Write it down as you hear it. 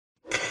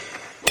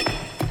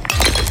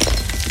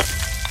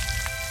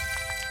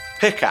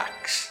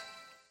Pickaxe.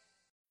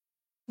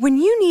 When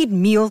you need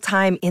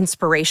mealtime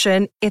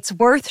inspiration, it's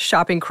worth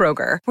shopping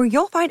Kroger, where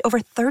you'll find over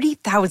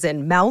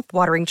 30,000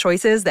 mouth-watering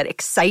choices that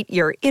excite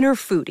your inner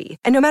foodie.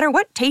 And no matter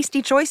what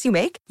tasty choice you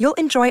make, you'll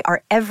enjoy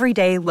our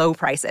everyday low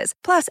prices,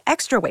 plus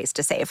extra ways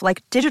to save,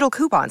 like digital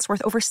coupons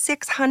worth over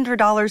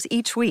 $600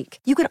 each week.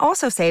 You can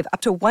also save up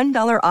to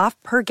 $1 off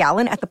per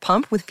gallon at the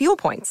pump with fuel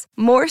points.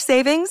 More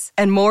savings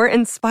and more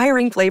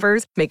inspiring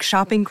flavors make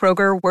shopping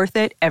Kroger worth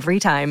it every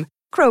time.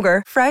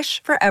 Kroger,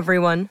 fresh for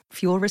everyone.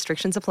 Fuel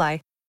restrictions apply.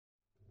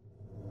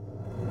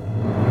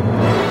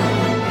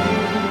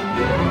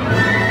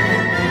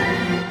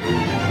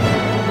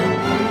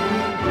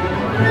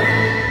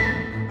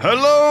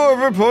 Hello,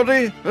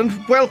 everybody,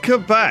 and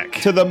welcome back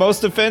to the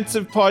most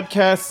offensive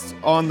podcast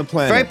on the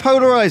planet. Very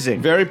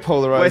polarizing. Very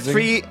polarizing. Where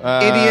three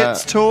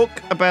idiots talk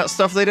about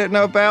stuff they don't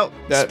know about,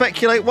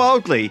 speculate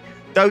wildly,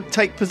 don't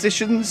take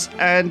positions,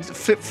 and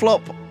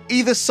flip-flop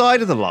either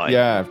side of the line.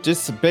 Yeah,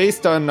 just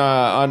based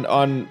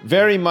on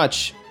very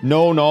much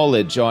no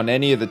knowledge on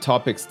any of the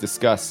topics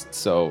discussed.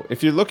 So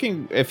if you're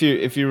looking for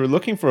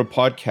a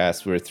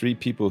podcast where three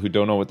people who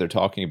don't know what they're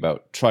talking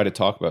about try to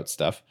talk about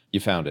stuff, you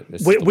found it.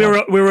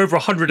 We're over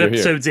 100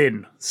 episodes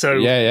in, so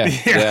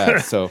yeah.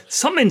 So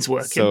something's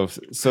working.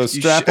 So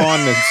strap on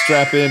and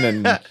strap in,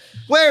 and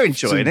we're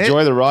enjoying it.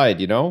 Enjoy the ride,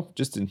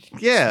 just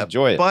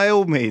enjoy it by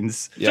all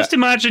means. Yeah. Just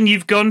imagine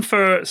you've gone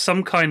for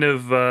some kind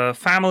of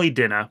family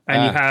dinner,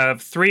 and you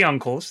have three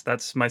uncles.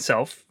 That's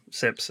myself,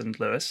 Sips, and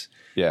Lewis.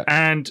 Yeah,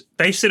 and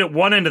they sit at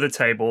one end of the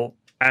table.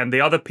 And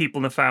the other people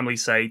in the family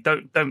say,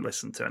 don't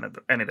listen to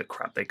any of the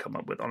crap they come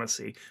up with,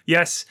 honestly.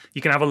 Yes,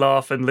 you can have a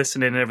laugh and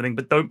listen in and everything,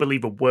 but don't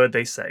believe a word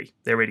they say.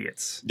 They're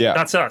idiots. Yeah.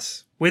 That's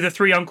us. We're the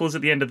three uncles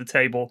at the end of the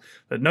table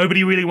that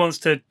nobody really wants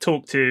to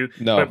talk to.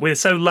 No. But we're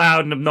so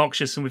loud and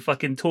obnoxious and we're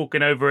fucking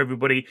talking over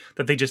everybody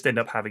that they just end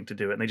up having to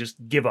do it and they just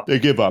give up. They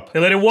give up. They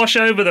let it wash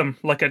over them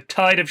like a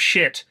tide of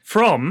shit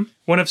from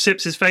one of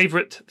Sips'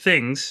 favourite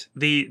things,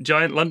 the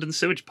giant London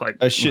sewage pipe.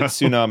 A shit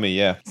tsunami,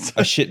 yeah.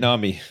 A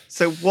shitnami.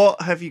 So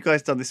what have you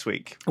guys done this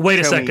week? Wait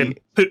a second.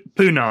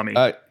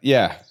 Poonami.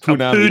 Yeah.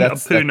 Poonami.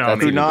 Poonami.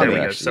 There we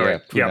go. Sorry.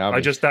 Yeah,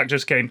 that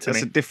just came to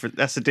me.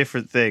 That's a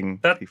different thing.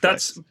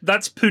 That's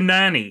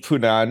Poonani.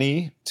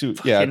 Punani.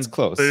 Yeah, it's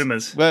close.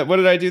 Boomers. What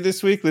did I do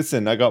this week?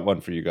 Listen, I got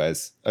one for you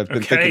guys. I've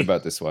been thinking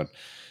about this one.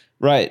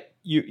 Right.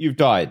 You've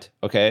died,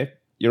 okay?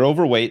 You're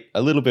overweight,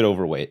 a little bit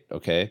overweight,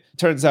 okay?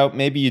 Turns out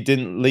maybe you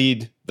didn't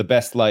lead the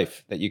best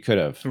life that you could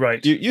have.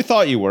 Right. You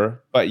thought you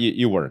were, but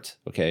you weren't,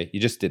 okay? You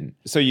just didn't.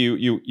 So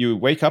you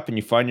wake up and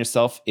you find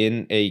yourself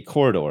in a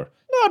corridor.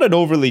 Not an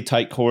overly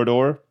tight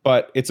corridor,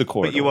 but it's a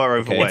corridor. But you are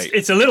overweight.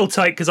 It's a little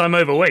tight because I'm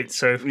overweight,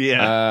 so...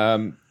 Yeah.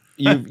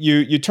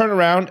 You turn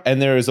around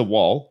and there is a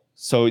wall.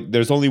 So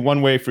there's only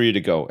one way for you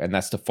to go, and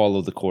that's to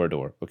follow the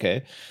corridor,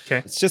 okay? Okay.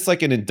 It's just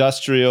like an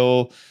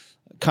industrial,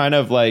 kind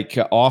of like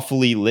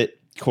awfully lit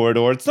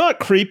corridor. It's not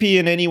creepy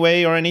in any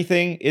way or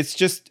anything. It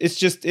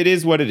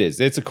is what it is.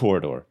 It's a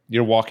corridor.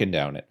 You're walking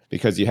down it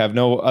because you have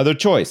no other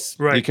choice.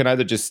 Right. You can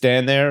either just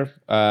stand there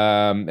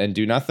and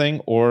do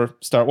nothing or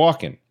start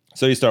walking.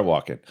 So you start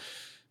walking.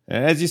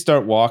 And as you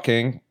start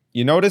walking,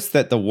 you notice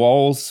that the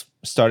walls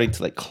starting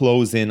to like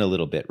close in a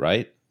little bit,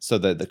 right? So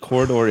the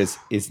corridor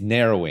is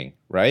narrowing,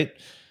 right?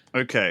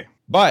 Okay.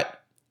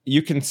 But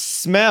you can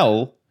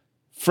smell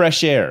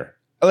fresh air,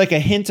 like a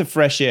hint of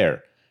fresh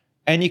air.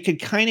 And you can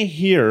kind of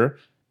hear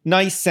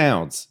nice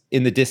sounds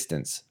in the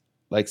distance,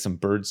 like some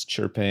birds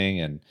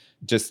chirping, and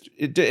just,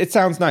 it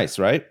sounds nice,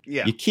 right?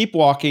 Yeah. You keep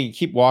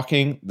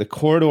walking. The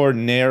corridor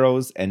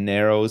narrows and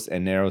narrows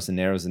and narrows and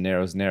narrows and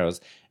narrows and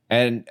narrows.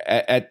 And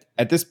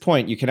at this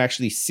point, you can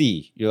actually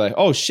see. You're like,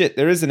 oh shit,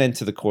 there is an end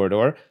to the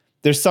corridor.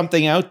 There's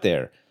something out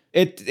there.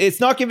 It's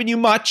not giving you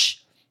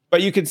much,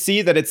 but you can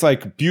see that it's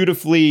like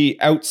beautifully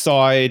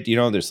outside.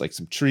 There's like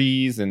some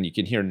trees and you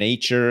can hear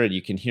nature and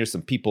you can hear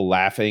some people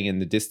laughing in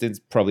the distance,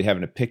 probably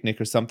having a picnic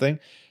or something.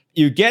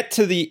 You get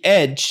to the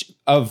edge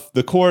of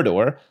the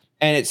corridor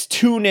and it's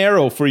too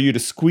narrow for you to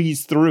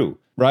squeeze through,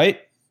 right?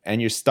 And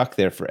you're stuck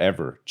there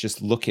forever,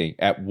 just looking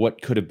at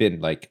what could have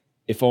been. Like,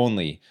 if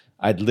only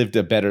I'd lived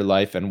a better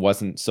life and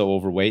wasn't so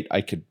overweight,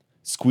 I could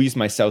squeeze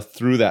myself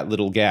through that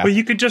little gap. But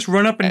you could just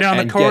run up and down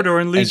the corridor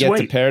and lose weight. weight.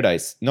 Get to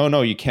paradise.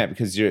 No, you can't,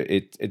 because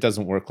it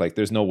doesn't work. Like,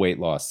 there's no weight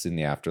loss in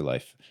the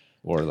afterlife,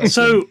 or like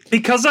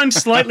because I'm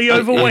slightly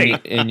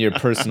overweight in your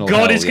personal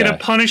God hell, is going to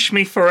punish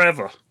me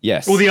forever.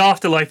 Yes. Or the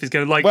afterlife is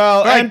going to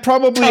and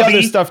probably Tubby,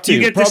 other stuff too.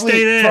 You get to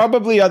stay there.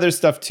 Probably other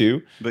stuff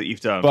too. But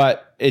you've done.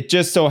 But it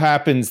just so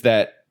happens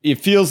that it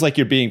feels like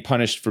you're being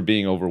punished for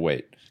being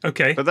overweight.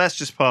 Okay, but that's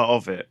just part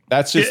of it.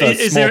 That's just a small part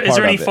of it. Is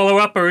there any follow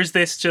up, or is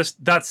this just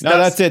that's it?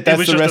 That's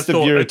the rest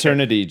of your Okay.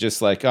 eternity.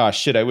 Just like, oh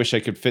shit, I wish I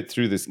could fit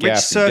through this gap.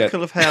 Which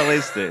circle of hell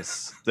is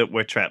this that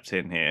we're trapped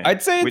in here?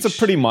 I'd say it's a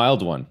pretty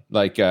mild one.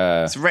 Like,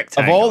 it's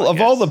rectangle.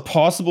 Of all the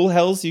possible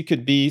hells you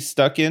could be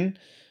stuck in,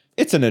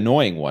 it's an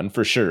annoying one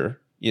for sure.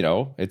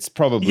 it's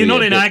probably you're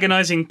not in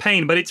agonizing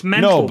pain, but it's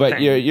mental. No, but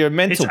pain. your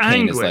mental it's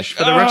pain is anguish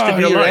like for the rest of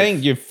your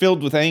life. You're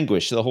filled with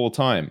anguish the whole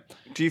time.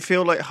 Do you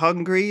feel like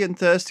hungry and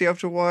thirsty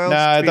after a while?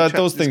 Nah,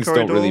 those things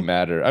don't really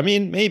matter. I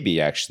mean,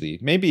 maybe actually,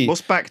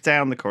 what's back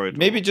down the corridor?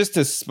 Maybe just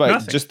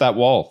just that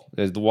wall.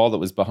 There's the wall that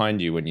was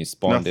behind you when you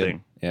spawned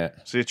in. Yeah.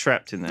 So you're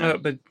trapped in there.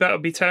 But that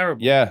would be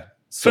terrible. Yeah.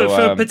 So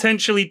for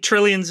potentially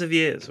trillions of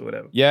years or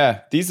whatever. Yeah,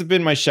 these have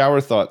been my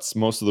shower thoughts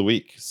most of the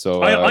week.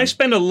 So I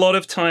spend a lot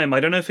of time. I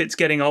don't know if it's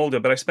getting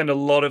older, but I spend a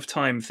lot of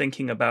time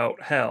thinking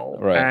about hell.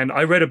 Right. And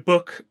I read a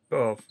book,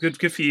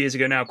 good few years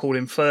ago now, called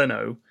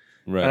Inferno,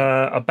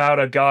 right. About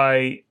a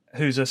guy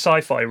who's a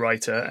sci-fi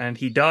writer, and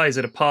he dies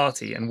at a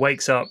party and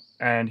wakes up,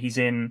 and he's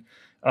in.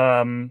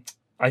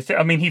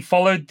 He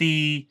followed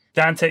the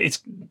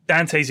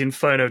Dante's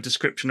Inferno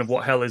description of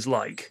what hell is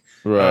like.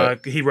 Right.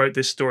 He wrote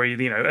this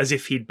story, as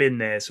if he'd been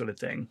there, sort of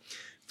thing.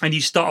 And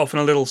you start off in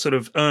a little sort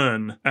of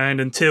urn,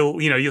 and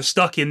until you're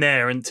stuck in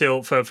there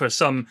until for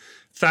some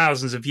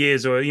thousands of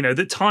years, or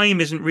the time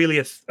isn't really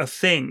a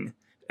thing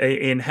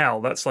in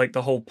hell. That's like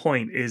the whole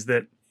point, is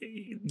that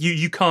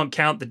you can't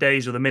count the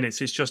days or the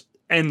minutes. It's just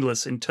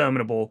endless,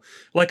 interminable,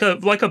 like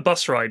a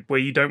bus ride where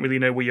you don't really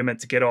know where you're meant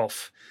to get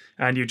off,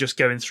 and you're just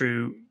going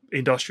through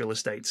industrial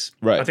estates.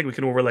 Right. I think we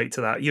can all relate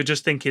to that. You're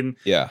just thinking,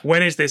 yeah,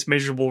 when is this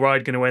miserable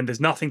ride going to end?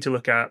 There's nothing to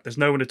look at. There's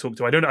no one to talk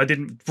to. I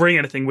didn't bring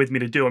anything with me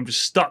to do. I'm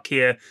just stuck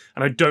here,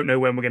 and I don't know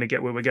when we're going to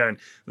get where we're going.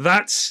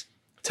 That's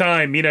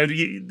time.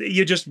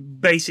 You're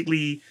just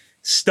basically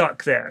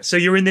stuck there. So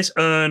you're in this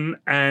urn,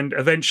 and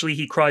eventually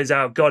he cries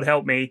out, "God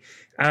help me!"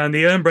 And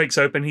the urn breaks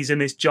open. He's in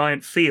this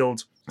giant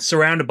field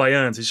surrounded by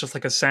urns. It's just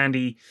like a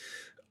sandy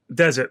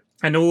desert,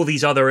 and all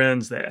these other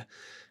urns there.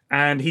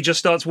 And he just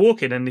starts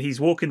walking, and he's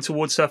walking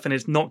towards stuff, and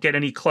it's not getting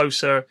any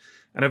closer.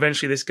 And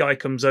eventually this guy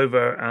comes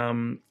over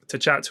to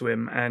chat to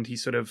him, and he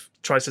sort of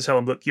tries to tell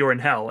him, look, you're in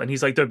hell. And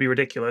he's like, don't be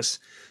ridiculous.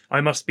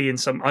 I must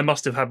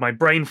have had my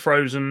brain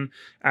frozen,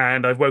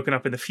 and I've woken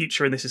up in the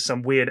future, and this is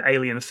some weird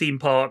alien theme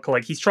park.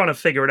 Like, he's trying to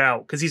figure it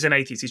out, because he's an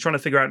atheist. He's trying to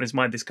figure out in his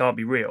mind, this can't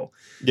be real.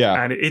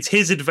 Yeah. And it's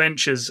his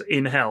adventures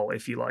in hell,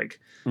 if you like.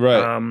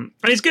 Right. And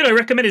it's good. I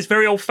recommend it. It's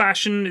very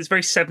old-fashioned. It's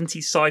very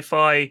 70s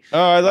sci-fi.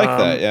 Oh, I like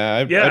that. Yeah,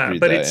 I'd read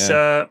but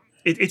that,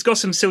 it's got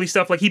some silly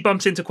stuff. Like, he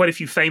bumps into quite a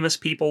few famous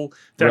people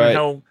down in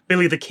hell.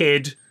 Billy the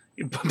Kid,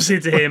 he bumps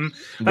into him.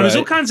 And there's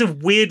all kinds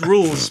of weird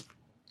rules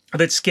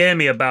that scare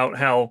me about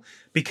hell.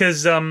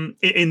 Because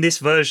in this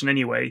version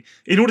anyway,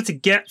 in order to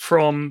get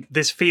from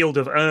this field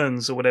of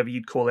urns, or whatever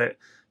you'd call it,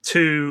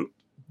 to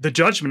the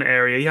judgment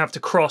area, you have to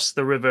cross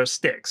the river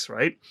Styx,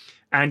 right?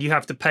 And you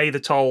have to pay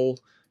the toll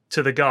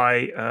to the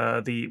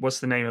guy, what's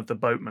the name of the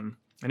boatman?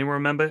 Anyone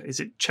remember? Is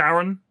it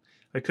Charon?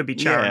 It could be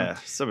Charon. Yeah,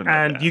 something like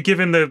that. And you give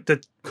him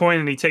the coin,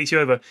 and he takes you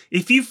over.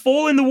 If you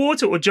fall in the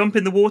water or jump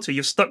in the water,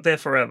 you're stuck there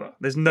forever.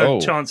 There's no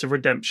chance of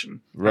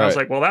redemption. Right. And I was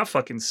like, well, that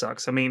fucking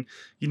sucks. I mean,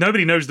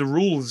 nobody knows the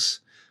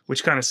rules,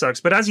 which kind of sucks.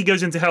 But as he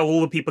goes into hell,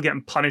 all the people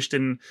getting punished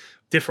in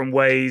different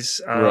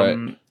ways.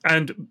 And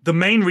the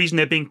main reason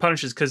they're being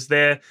punished is because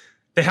they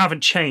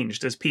haven't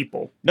changed as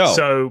people. No.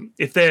 So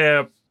if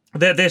they're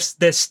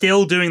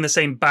still doing the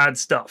same bad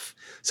stuff.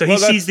 So he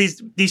sees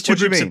these two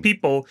groups of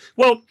people.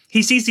 Well,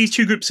 he sees these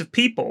two groups of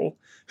people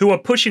who are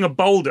pushing a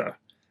boulder,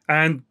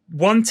 and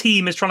one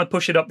team is trying to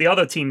push it up the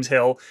other team's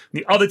hill,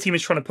 and the other team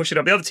is trying to push it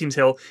up the other team's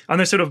hill, and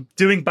they're sort of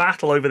doing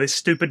battle over this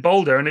stupid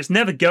boulder, and it's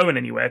never going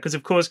anywhere, because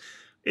of course,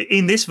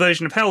 in this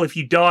version of hell, if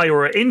you die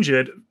or are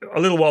injured,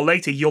 a little while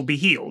later, you'll be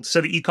healed,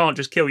 so that you can't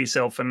just kill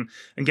yourself and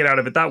get out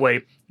of it that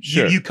way.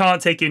 Sure. You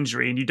can't take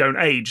injury, and you don't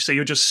age, so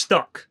you're just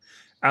stuck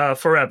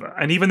forever.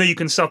 And even though you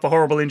can suffer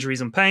horrible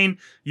injuries and pain,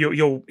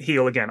 you'll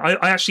heal again.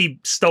 I actually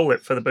stole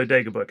it for the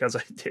Bodega book, as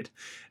I did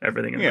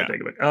everything in the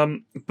Bodega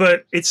book.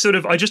 But it's sort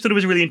of, I just thought it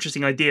was a really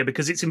interesting idea,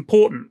 because it's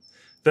important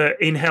that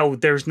in hell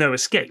there's no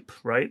escape,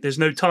 right? There's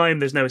no time,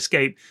 there's no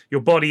escape.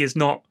 Your body is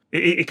not,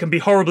 it can be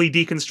horribly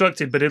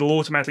deconstructed, but it'll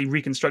automatically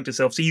reconstruct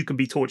itself, so you can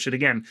be tortured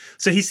again.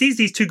 So he sees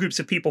these two groups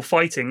of people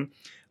fighting,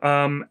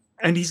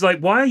 and he's like,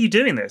 why are you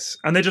doing this?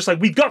 And they're just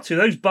like, we've got to.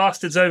 Those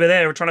bastards over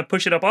there are trying to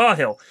push it up our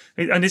hill.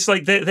 And it's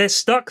like they're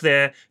stuck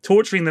there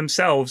torturing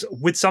themselves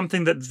with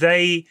something that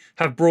they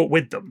have brought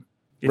with them,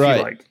 if you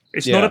like.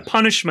 It's not a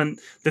punishment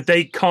that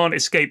they can't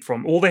escape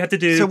from. All they had to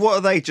do... So what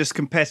are they, just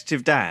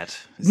competitive dad?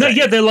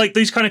 They're like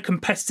these kind of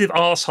competitive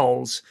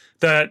assholes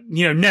that,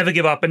 never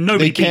give up, and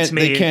nobody beats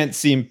me. They can't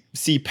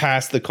see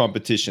past the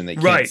competition. They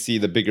can't see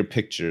the bigger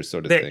picture,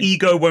 sort of thing. Their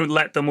ego won't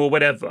let them, or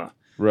whatever.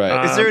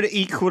 Right. Is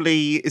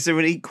there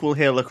an equal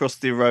hill across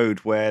the road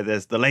where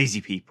there's the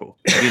lazy people,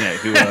 who are,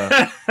 do you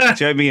know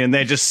what I mean? And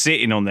they're just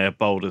sitting on their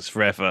boulders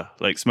forever,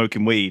 like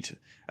smoking weed,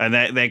 and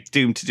they're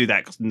doomed to do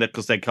that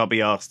because they can't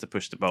be asked to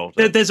push the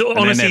boulder. There's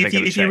honestly,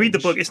 if you read the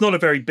book, it's not a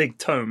very big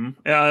tome.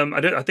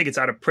 I think it's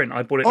out of print.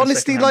 I bought it.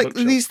 Honestly, in a like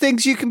bookshop. These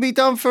things, you can be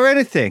done for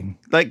anything.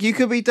 Like, you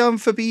could be done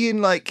for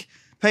being like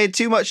paying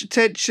too much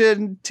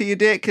attention to your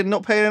dick and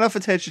not paying enough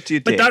attention to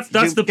your dick. But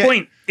that's the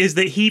point, is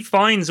that he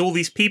finds all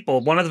these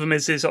people. One of them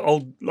is his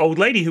old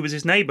lady who was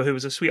his neighbor, who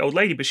was a sweet old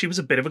lady, but she was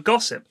a bit of a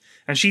gossip.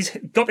 And she's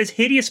got this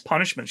hideous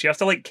punishment. She has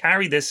to like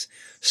carry this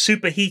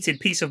superheated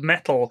piece of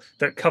metal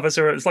that covers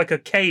her. It's like a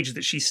cage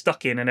that she's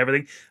stuck in and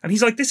everything. And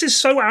he's like, this is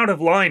so out of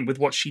line with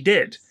what she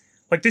did.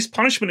 Like, this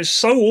punishment is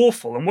so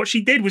awful, and what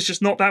she did was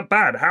just not that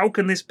bad. How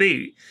can this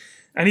be?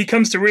 And he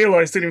comes to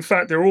realize that, in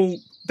fact,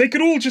 they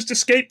could all just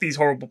escape these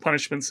horrible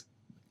punishments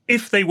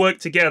if they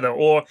worked together,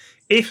 or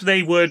if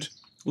they would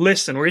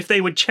listen, or if they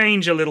would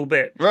change a little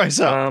bit. Right,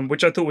 so.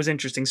 Which I thought was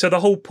interesting. So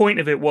the whole point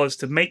of it was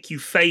to make you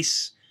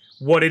face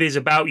what it is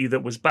about you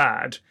that was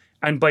bad,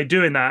 and by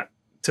doing that,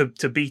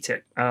 to beat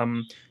it.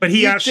 But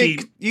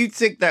you'd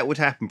think that would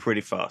happen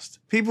pretty fast.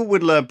 People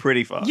would learn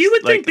pretty fast. You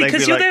would think,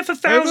 because you're there for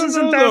thousands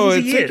and thousands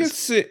of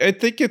years. I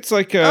think it's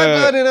like I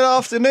learned in an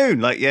afternoon.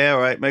 Like, yeah, all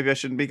right, maybe I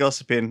shouldn't be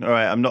gossiping. All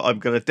right, I'm going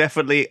to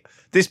definitely.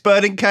 This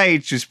burning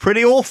cage is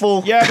pretty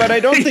awful. Yeah, but I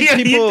don't think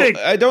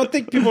I don't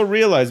think people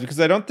realize, because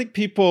I don't think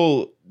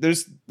people.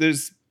 There's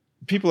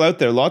people out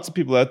there, lots of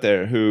people out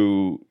there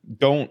who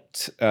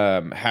don't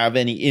have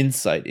any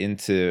insight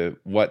into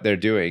what they're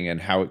doing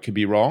and how it could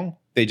be wrong.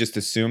 They just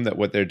assume that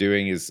what they're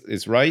doing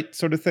is right,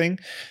 sort of thing,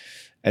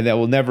 and that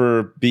will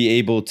never be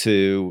able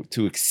to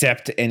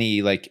accept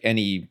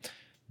any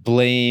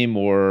blame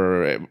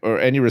or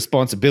any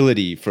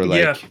responsibility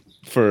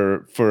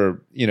for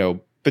for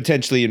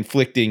potentially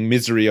inflicting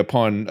misery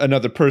upon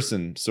another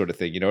person, sort of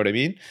thing. You know what I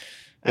mean?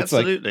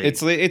 Absolutely. It's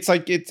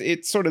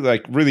sort of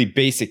like really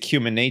basic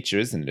human nature,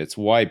 isn't it? It's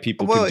why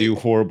people can do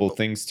horrible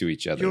things to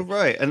each other. You're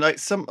right. And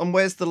and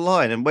where's the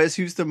line? And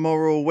who's the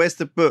moral? Where's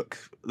the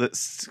book that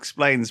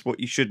explains what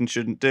you should and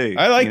shouldn't do?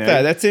 I like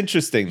that. That's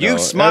interesting. You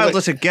smiled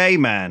at a gay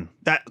man.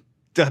 That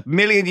a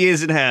million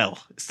years in hell.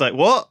 It's like,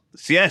 what?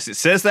 Yes, it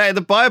says that in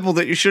the Bible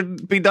that you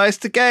shouldn't be nice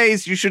to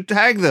gays. You should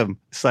hang them.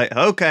 It's like,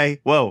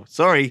 okay, whoa,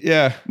 sorry.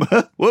 Yeah.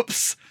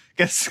 Whoops.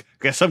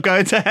 Guess I'm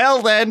going to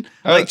hell then.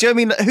 Like, do you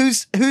know what I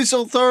mean?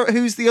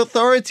 Who's the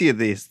authority of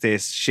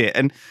this shit?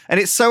 And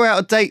it's so out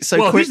of date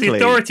so quickly. Well,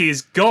 the authority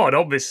is God,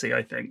 obviously,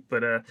 I think.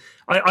 But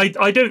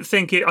I don't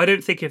think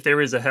if there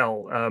is a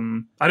hell,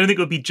 I don't think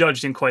it would be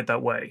judged in quite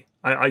that way.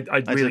 I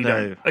really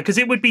don't, because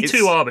it would be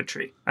too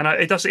arbitrary, and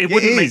it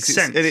wouldn't make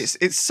sense.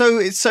 It's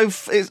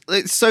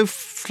so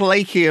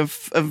flaky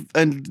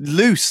and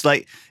loose.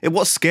 Like,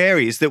 what's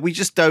scary is that we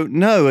just don't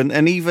know,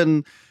 and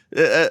even.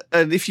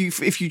 And if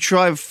you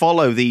try and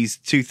follow these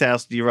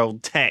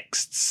 2,000-year-old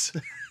texts,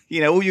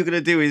 all you're going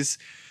to do is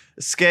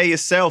scare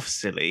yourself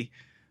silly,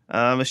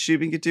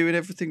 assuming you're doing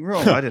everything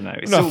wrong. I don't know.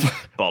 It's all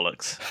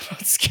bollocks. I'm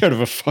not scared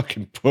of a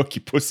fucking book,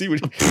 you pussy.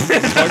 What are you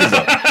talking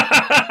about?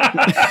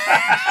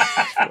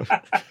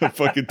 It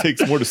fucking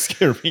takes more to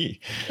scare me.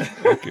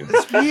 Okay.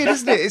 It's weird,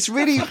 isn't it? It's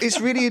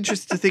really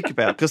interesting to think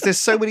about, because there's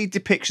so many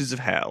depictions of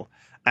hell.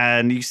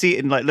 And you see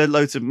it in like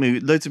loads of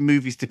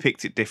movies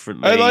depict it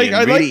differently. I like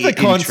the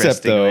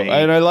concept though,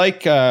 and I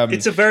like.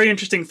 It's a very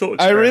interesting thought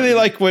experiment. I really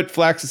like what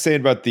Flax is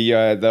saying about the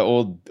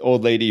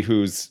old lady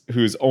whose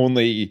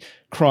only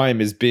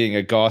crime is being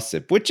a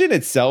gossip, which in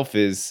itself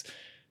is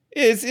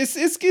kind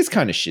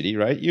of shitty,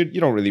 right? You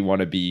don't really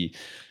want to be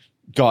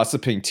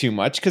gossiping too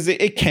much, because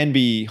it can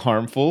be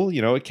harmful.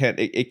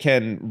 It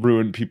can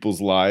ruin people's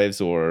lives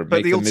or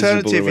make them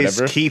miserable or whatever. But the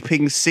alternative is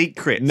keeping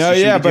secrets. No,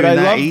 yeah, but I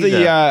love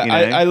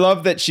I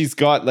love that she's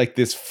got like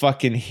this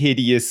fucking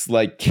hideous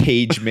like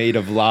cage made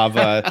of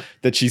lava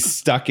that she's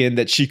stuck in,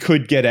 that she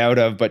could get out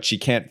of, but she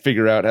can't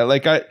figure out how.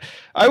 Like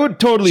I would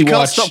totally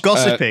watch stop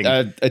gossiping.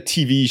 A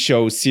TV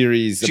show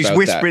series. She's about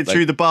whispering that.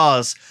 through the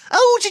bars.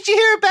 Oh, did you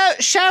hear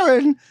about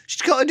Sharon?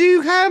 She's got a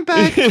new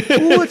handbag.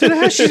 Oh, I don't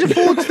know how she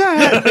affords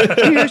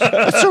that.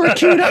 I saw her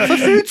queued up for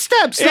food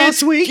stamps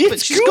last week, but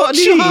she's got a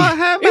new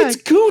handbag. It's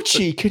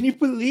Gucci. Can you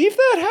believe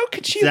that? How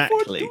could she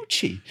afford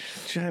Gucci? Do you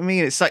know what I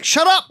mean? It's like,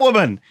 shut up,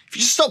 woman. If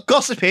you just stop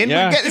gossiping,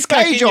 we'll get this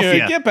cage off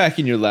you. Get back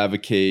in your lava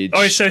cage.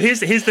 All right, so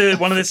here's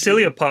one of the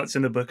sillier parts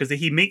in the book, is that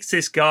he meets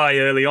this guy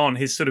early on,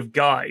 his sort of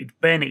guide,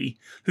 Benny,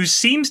 who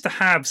seems to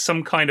have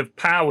some kind of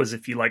powers,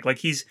 if you like. Like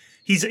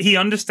he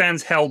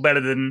understands hell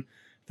better than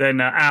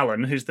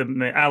Alan, who's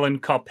Alan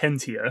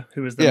Carpentier,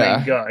 who is the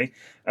main guy.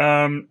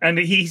 And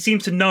he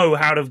seems to know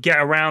how to get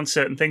around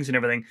certain things and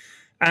everything.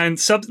 And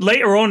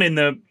later on in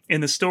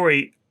the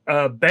story,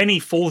 Benny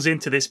falls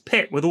into this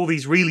pit with all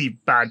these really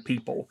bad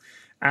people.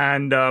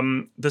 And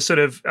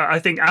I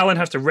think Alan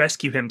has to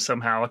rescue him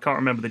somehow. I can't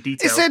remember the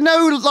details. Is there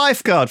no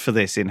lifeguard for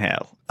this in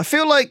hell? There's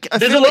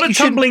a lot of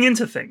tumbling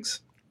into things.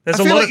 I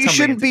feel like you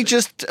shouldn't be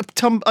just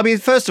I mean,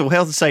 first of all,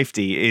 health and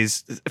safety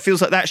it feels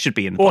like that should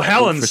be in the Or Bible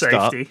hell and for a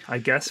safety, start. I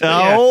guess. But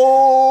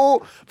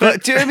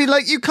do you know what I mean?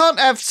 Like, you can't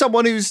have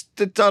someone who's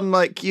done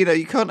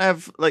you can't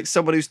have like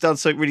someone who's done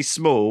something really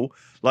small,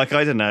 like,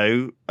 I don't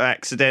know,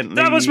 accidentally.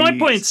 That was my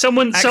point.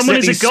 Someone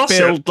is a gossip.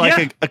 Spilled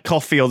a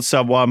coffee on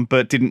someone,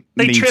 but didn't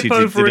They mean trip to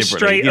over a deliberately,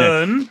 straight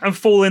urn and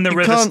fall in the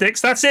river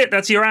Styx. That's it.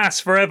 That's your ass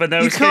forever.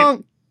 You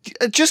can't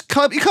just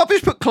you can't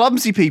just put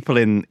clumsy people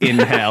in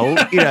hell.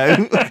 You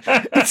know,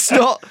 it's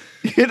not.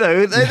 You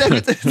know,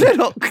 they're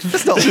not.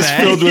 It's not Just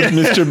fair. filled with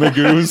Mr.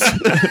 Magoo's.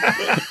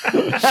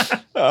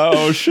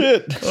 Oh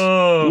shit!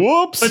 Oh.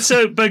 Whoops!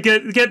 But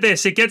get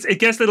this, it gets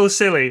a little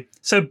silly.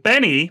 So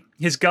Benny,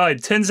 his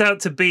guide, turns out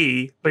to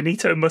be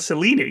Benito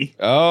Mussolini.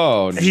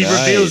 Oh, He nice.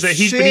 reveals that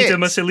he's Shit. Benito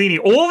Mussolini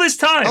all this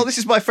time. Oh, this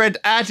is my friend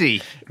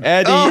Addy.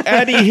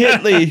 Addy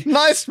Hitley.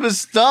 Nice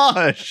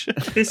moustache.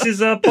 This is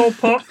Pol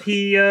Pot.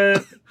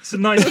 He's a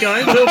nice guy,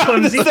 a little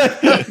clumsy.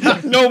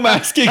 No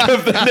masking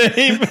of the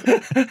name.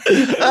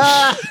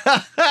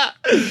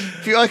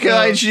 If you like,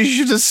 I introduce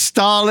you to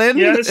Stalin.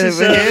 Yeah, this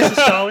is over here.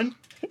 Stalin.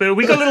 But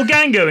we got a little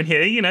gang going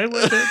here, you know.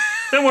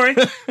 Don't worry.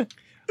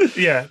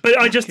 Yeah, but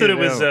I just thought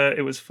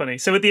it was funny.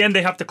 So at the end,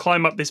 they have to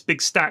climb up this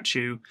big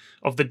statue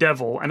of the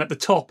devil, and at the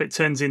top, it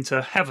turns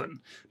into heaven.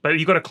 But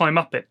you got to climb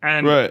up it,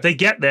 and they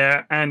get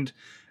there, and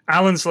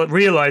Alan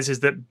realizes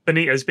that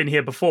Benito's been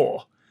here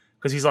before,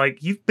 because he's like,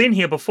 "You've been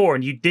here before,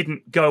 and you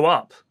didn't go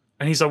up."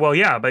 And he's like, "Well,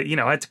 yeah, but you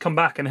know, I had to come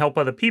back and help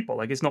other people.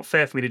 Like, it's not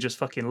fair for me to just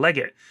fucking leg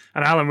it."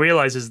 And Alan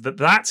realizes that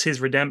that's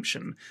his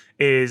redemption,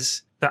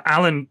 is that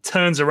Alan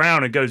turns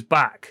around and goes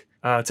back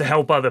to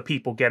help other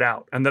people get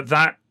out, and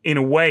that in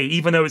a way,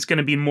 even though it's going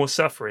to be more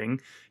suffering,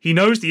 he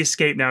knows the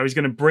escape now. He's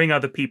going to bring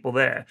other people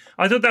there.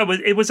 I thought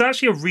it was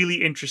actually a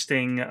really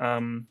interesting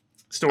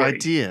story.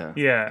 Idea.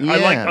 Yeah.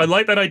 I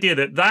like that idea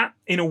that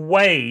in a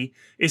way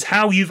is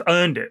how you've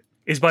earned it,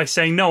 is by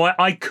saying, no,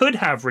 I could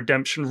have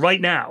redemption right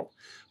now,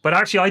 but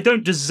actually I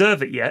don't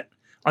deserve it yet.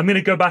 I'm going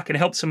to go back and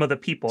help some other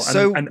people.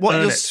 So and what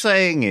earn you're it.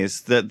 saying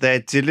is that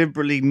they're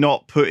deliberately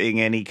not putting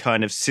any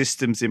kind of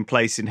systems in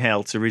place in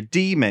hell to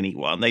redeem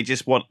anyone. They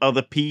just want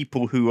other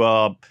people who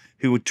are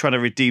trying to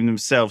redeem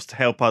themselves to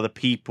help other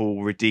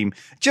people redeem.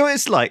 Do you know what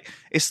it's like?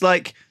 It's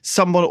like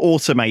someone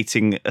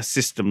automating a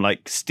system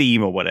like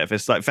Steam or whatever.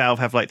 It's like Valve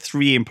have like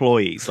 3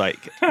 employees,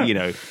 like, you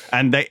know,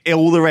 and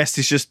all the rest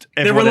is just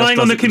They're everyone else relying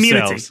does on the it community.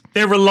 themselves.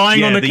 They're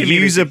relying on the community.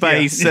 user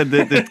base and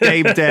the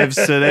game devs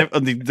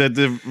and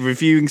the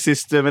reviewing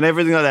system and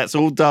everything like that's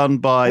all done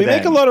by We them.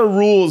 make a lot of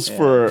rules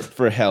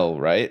for hell,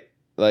 right?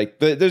 Like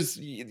there's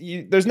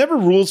never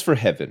rules for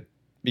heaven,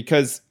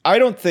 because I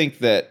don't think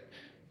that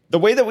the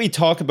way that we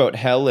talk about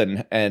hell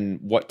and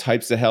what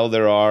types of hell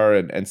there are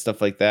and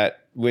stuff like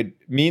that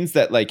means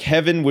that like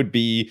heaven would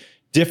be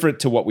different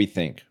to what we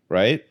think,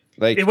 right?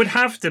 Like It would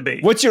have to be.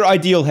 what's your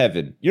ideal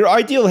heaven? Your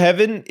ideal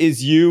heaven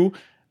is you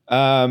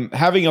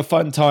having a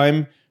fun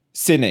time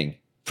sinning,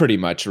 pretty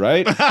much,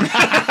 right?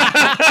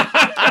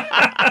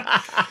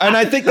 And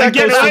I think that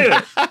goes Hang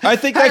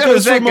on a for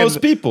second.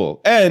 most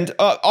people. And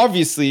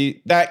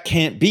obviously that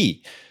can't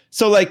be.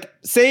 So like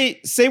say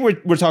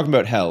we're talking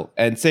about hell,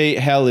 and say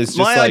hell is just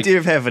My like idea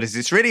of heaven is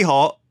it's really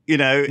hot, you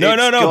know. No,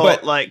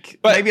 got,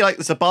 but maybe like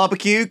there's a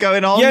barbecue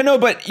going on. yeah, no,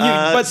 but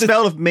the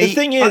smell of meat. The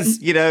thing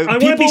is, you know, I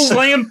want to be people-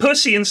 slaying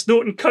pussy and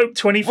snorting coke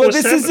 24/7. well,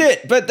 this is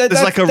it. But there's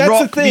that's like a that's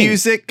the rock thing.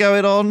 music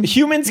going on.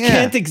 Humans Yeah.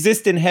 can't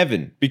exist in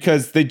heaven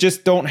because they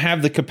just don't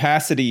have the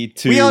capacity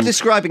to. We are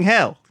describing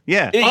hell.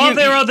 Yeah. Are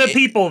there other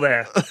people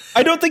there?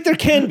 I don't think there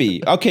can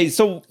be. Okay,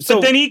 so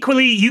But then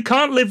equally, you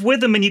can't live with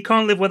them and you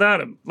can't live without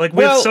them. Like,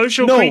 we're Well,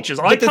 social no, creatures.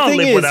 I but the can't thing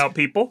live is- without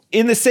people.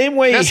 in the same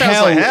way, That sounds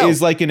hell, like hell.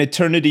 is like an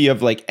eternity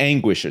of like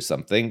anguish or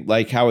something.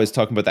 Like how I was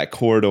talking about that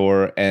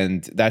corridor,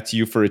 and that's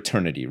you for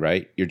eternity,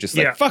 right? You're just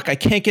like, Yeah. fuck, I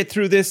can't get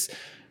through this.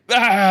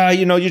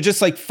 You know, you're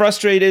just like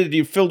frustrated.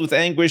 You're filled with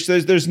anguish.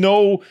 There's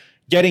no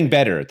getting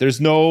better.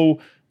 There's no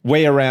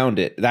way around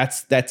it.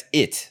 That's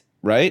it,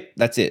 right?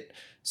 That's it.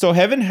 So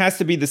heaven has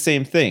to be the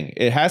same thing.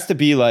 It has to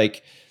be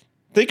like,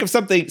 think of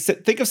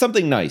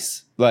something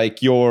nice,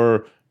 like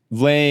you're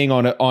laying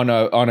on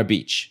a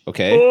beach,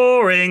 okay?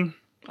 Boring.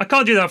 I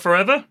can't do that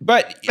forever.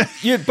 But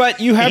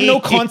you have no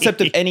concept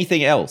of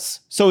anything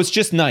else. So it's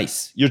just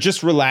nice. You're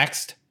just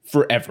relaxed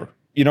forever.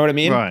 You know what I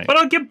mean? Right. But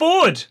I'll get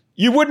bored.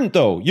 You wouldn't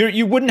though.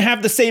 You wouldn't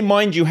have the same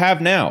mind you have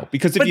now,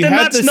 because if But you then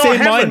had that's the not same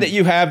heaven. mind that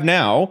you have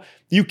now,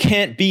 you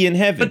can't be in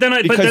heaven.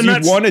 But because then you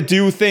that's- want to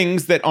do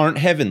things that aren't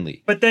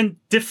heavenly. But then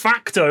de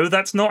facto,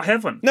 that's not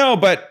heaven. No,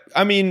 but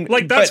I mean,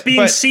 Like, that's but- being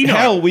but senile.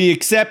 hell, we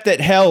accept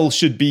that hell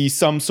should be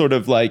some sort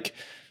of like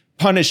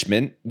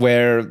punishment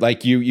where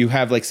like you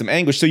have like some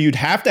anguish. So you'd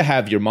have to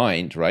have your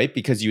mind, right?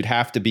 Because you'd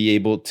have to be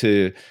able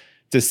to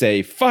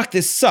say, fuck,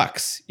 this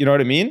sucks. You know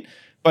what I mean?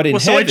 But in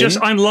Well, so heaven,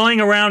 I'm lying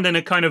around in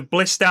a kind of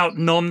blissed out,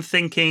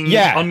 non-thinking,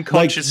 yeah,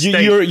 unconscious like,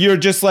 state. you're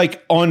just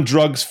like on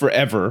drugs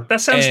forever. That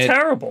sounds And-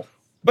 terrible.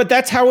 But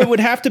that's how it would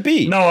have to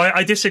be. No,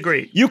 I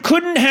disagree. You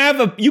couldn't have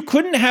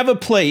a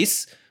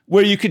place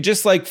where you could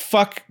just like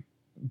fuck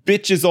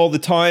bitches all the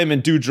time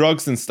and do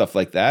drugs and stuff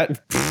like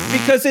that,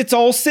 because it's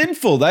all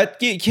sinful. That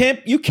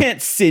you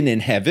can't sin in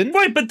heaven.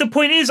 Right, but the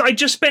point is, I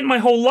just spent my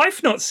whole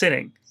life not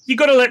sinning. You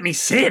got to let me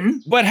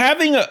sin. But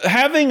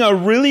having a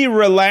really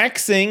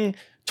relaxing,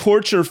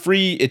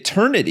 torture-free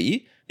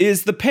eternity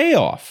is the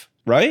payoff,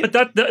 right?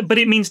 But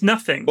it means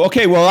nothing.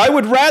 Okay, well, I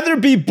would rather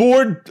be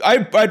bored.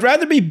 I'd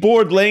rather be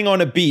bored laying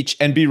on a beach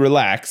and be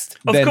relaxed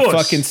Of than course.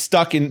 fucking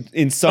stuck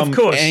in some Of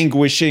course.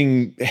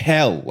 anguishing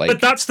hell. Like,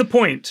 But that's the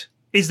point.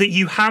 is that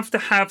you have to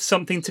have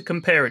something to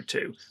compare it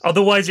to.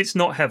 Otherwise, it's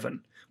not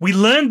heaven. We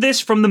learned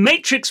this from the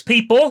Matrix,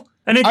 people.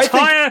 And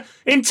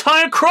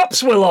entire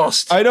crops were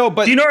lost. I know,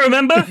 but do you not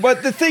remember?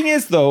 But the thing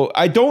is, though,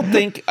 I don't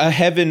think a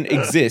heaven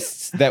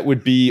exists that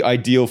would be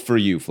ideal for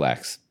you,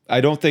 Flax.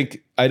 I don't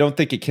think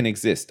it can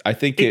exist. I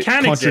think it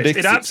can contradicts exist.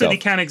 It absolutely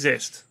itself. can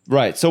exist.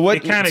 Right. So what?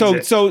 It can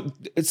exist.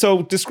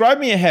 So describe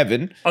me a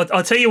heaven.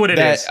 I'll tell you what it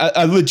is.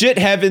 A legit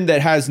heaven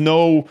that has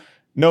no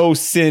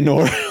sin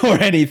or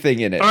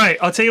anything in it. All right,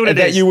 I'll tell you what it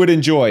is. That you would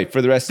enjoy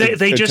for the rest of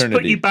eternity. They just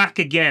put you back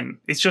again.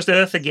 It's just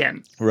Earth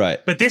again. Right.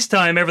 But this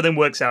time, everything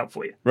works out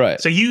for you. Right.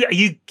 So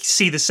you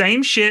see the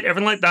same shit,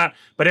 everything like that,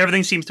 but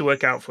everything seems to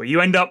work out for you.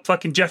 You end up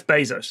fucking Jeff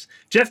Bezos.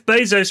 Jeff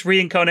Bezos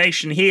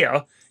reincarnation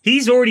here.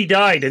 He's already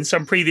died in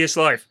some previous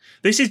life.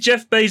 This is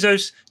Jeff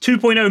Bezos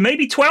 2.0,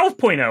 maybe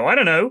 12.0. I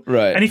don't know.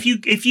 Right. And if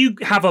you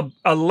have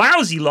a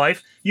lousy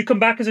life, you come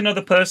back as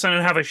another person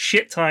and have a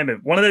shit time.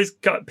 One of those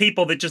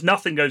people that just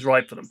nothing goes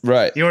right for them.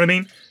 Right. You know what I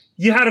mean?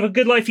 You had a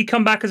good life, you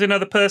come back as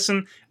another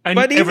person, and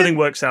everything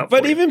works out.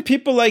 But even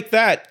people like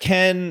that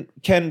can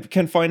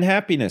find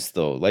happiness,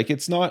 though. Like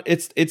it's not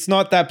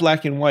that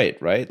black and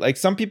white, right? Like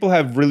some people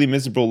have really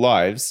miserable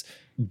lives,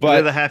 but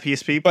they're the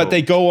happiest people. But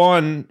they go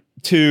on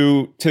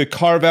to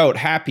carve out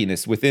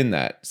happiness within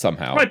that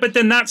somehow. Right, but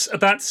then that's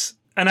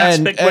an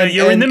aspect where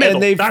you're in the middle.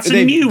 That's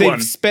a new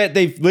one.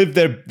 They've lived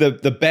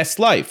the best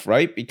life,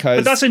 right? Because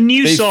but that's a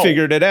new soul. They've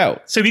figured it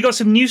out. So we got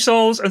some new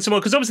souls and some more,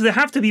 because obviously there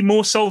have to be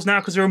more souls now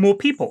because there are more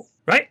people,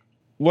 right?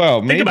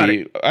 Well,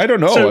 maybe. I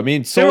don't know. So I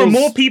mean, there are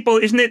more people,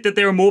 isn't it? That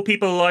there are more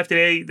people alive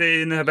today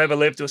than have ever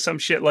lived, or some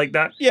shit like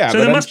that. Yeah. So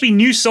there must be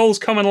new souls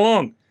coming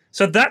along.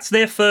 So that's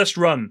their first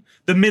run,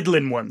 the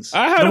middling ones.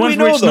 How do we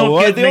know,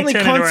 though? The only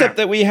concept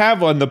that we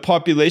have on the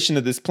population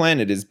of this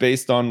planet is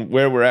based on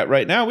where we're at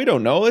right now. We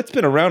don't know. It's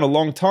been around a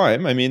long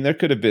time. I mean, there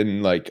could have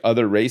been like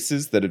other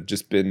races that have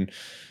just been,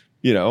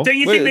 you know. Don't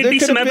you think there'd be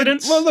some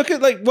evidence? Well,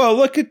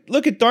 look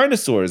at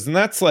dinosaurs, and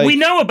that's like we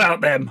know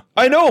about them.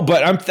 I know,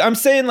 but I'm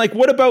saying like,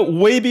 what about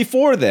way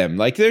before them?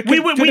 Like there could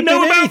we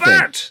know about anything.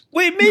 that.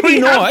 Wait, maybe we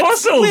not. Have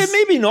fossils. Wait,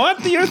 maybe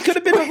not. The Earth could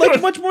have been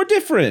like much more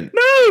different.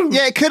 No.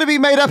 Yeah, it could have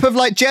been made up of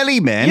like jelly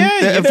men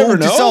that have all know.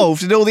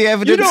 dissolved and all the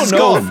evidence is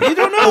gone. You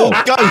don't know.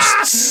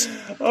 Ghosts.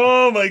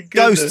 Oh my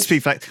goodness. Ghosts,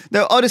 people.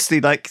 No,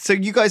 honestly, like, so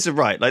you guys are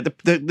right. Like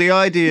the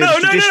idea, the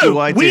traditional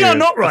idea. We are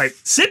not right.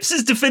 Sips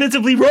is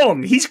definitively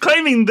wrong. He's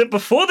claiming that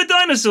before the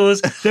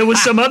dinosaurs, there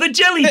was some other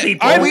jelly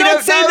people. I'm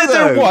not saying that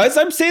there was.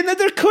 I'm saying that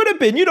there could have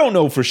been. You don't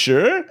know for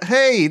sure.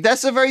 Hey,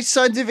 that's a very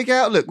scientific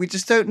outlook. We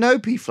just don't know,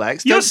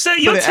 P-Flax. You're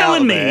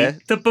telling me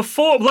that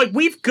before, like,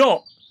 we've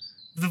got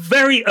the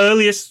very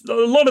earliest, a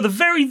lot of the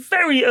very,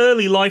 very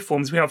early life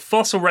forms. We have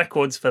fossil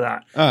records for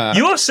that.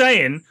 You're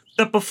saying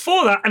that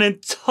before that, an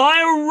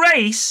entire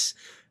race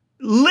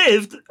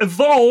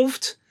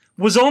evolved,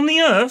 was on the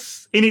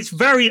Earth in its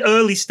very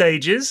early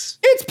stages.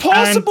 It's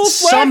possible,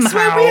 Flax,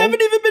 man. We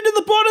haven't even been to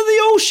the bottom of the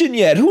ocean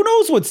yet. Who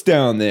knows what's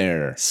down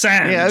there?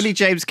 Sand. Yeah, only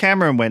James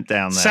Cameron went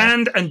down there.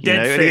 Sand and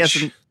dead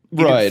fish.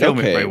 Right,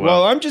 okay.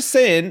 Well, I'm just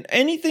saying,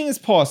 anything is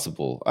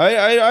possible.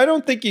 I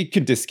don't think you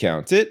can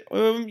discount it.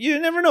 You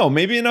never know.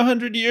 Maybe in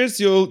 100 years,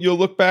 you'll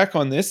look back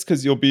on this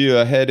because you'll be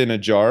a head in a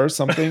jar or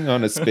something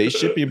on a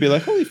spaceship. And you'll be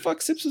like, holy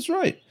fuck, Sips was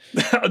right.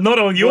 Not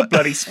on your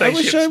bloody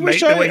spaceships, I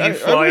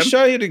wish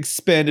I had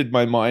expanded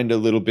my mind a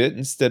little bit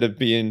instead of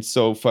being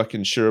so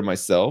fucking sure of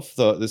myself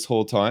this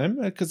whole time.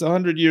 Because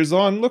 100 years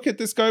on, look at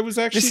this guy was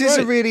actually This is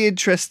a really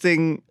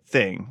interesting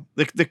thing.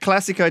 The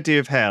classic idea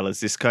of hell is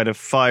this kind of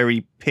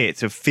fiery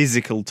pit of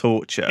physical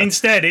torture.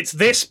 Instead, it's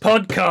this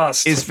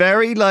podcast. It's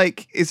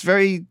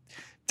very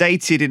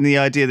dated in the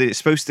idea that it's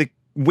supposed to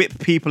whip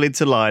people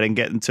into line and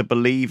get them to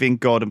believe in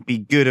God and be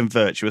good and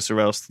virtuous,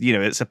 or else,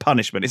 it's a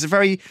punishment. It's a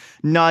very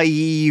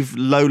naive,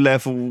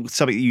 low-level,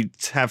 something you'd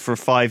have for a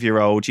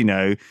 5-year-old,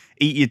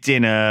 eat your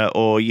dinner,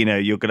 or,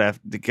 you're going to have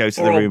to go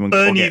to the room and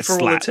burn you get for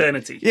slapped. all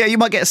eternity. Yeah, you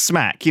might get a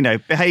smack,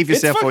 behave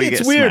yourself or you get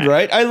It's weird, smacked.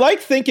 right? I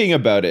like thinking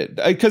about it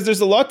because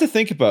there's a lot to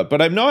think about,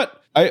 but I'm not...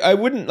 I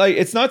wouldn't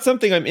it's not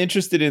something I'm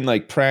interested in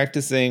like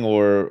practicing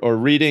or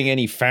reading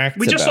any facts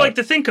We just about. like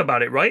to think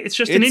about it, right? It's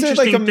just an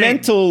interesting like a thing.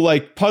 mental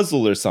like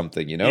puzzle or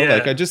something, Yeah.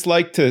 Like I just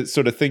like to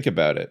sort of think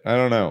about it. I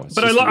don't know.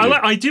 But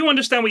I do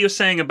understand what you're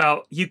saying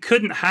about you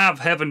couldn't have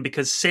heaven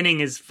because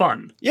sinning is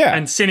fun. Yeah.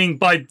 And sinning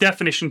by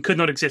definition could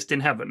not exist in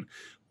heaven.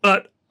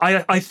 But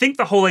I think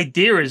the whole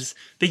idea is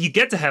that you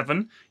get to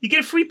heaven, you get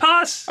a free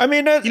pass. I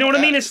mean, you know what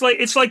I mean? It's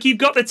like you've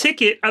got the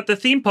ticket at the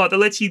theme park that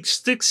lets you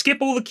skip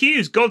all the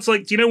queues. God's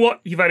like, do you know what?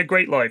 You've had a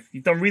great life.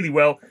 You've done really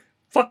well.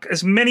 Fuck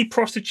as many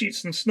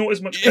prostitutes and snort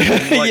as much.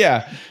 Like,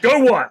 yeah. Go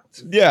what?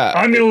 Yeah.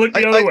 I'm gonna look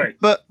the other way.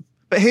 But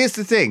here's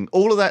the thing.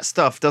 All of that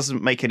stuff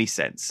doesn't make any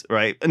sense,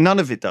 right? None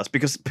of it does,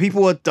 because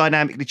people are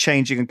dynamically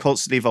changing and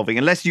constantly evolving.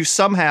 Unless you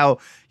somehow,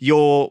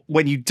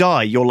 when you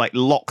die, you're like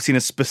locked in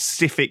a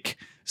specific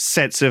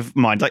sense of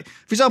mind. Like,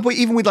 for example,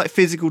 even with like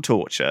physical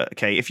torture,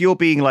 okay, if you're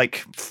being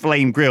like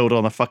flame grilled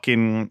on a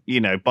fucking,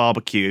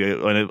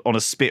 barbecue on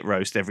a spit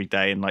roast every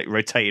day and like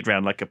rotated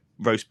around like a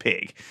roast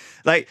pig,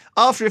 like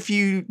after a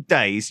few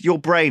days, your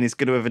brain is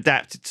going to have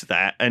adapted to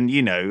that. And,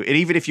 and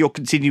even if you're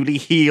continually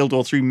healed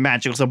or through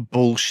magic or some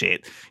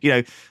bullshit,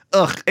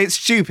 it's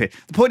stupid.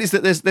 The point is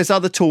that there's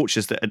other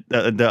tortures that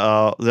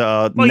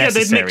are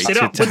necessary they mix it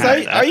up. to have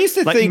that. I used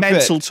to like think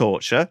mental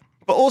torture.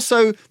 But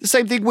also the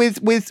same thing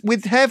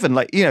with heaven.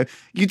 Like, you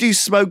do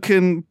smoke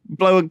and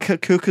blow and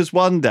cook us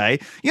one day.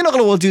 You're not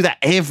going to want to do that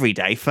every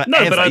day forever.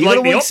 No, but I'd You're like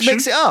going the to want to option.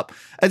 mix it up.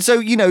 And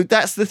so,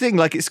 that's the thing.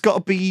 Like, it's got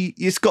to be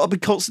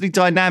constantly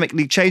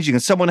dynamically changing,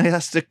 and someone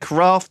has to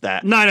craft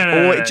that. No,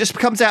 or it just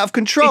becomes out of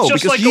control, It's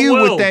just because like a you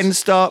would world. then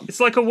start. It's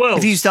like a world.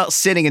 If you start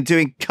sinning and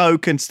doing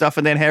coke and stuff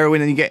and then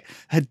heroin and you get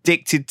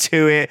addicted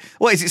to it,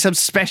 what is it, some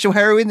special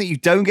heroin that you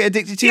don't get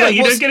addicted to? Yeah, Like,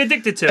 you don't get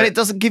addicted to and it. it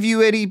doesn't give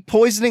you any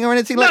poisoning or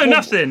anything? No, Like, what-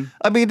 nothing.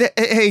 I mean,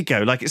 here you go.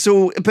 Like, it's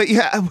all, but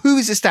who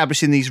is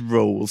establishing these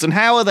rules and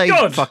how are they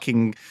God.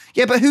 fucking?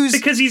 Yeah, but who's?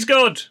 Because he's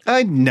God.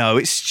 I know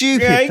it's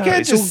stupid. Yeah, you though. can't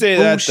It's all just say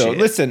that though.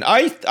 bullshit. Listen,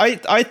 I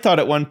thought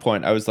at one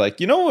point I was like,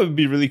 what would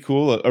be really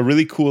cool? A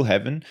really cool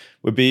heaven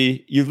would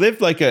be you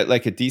live like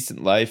a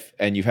decent life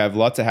and you have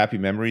lots of happy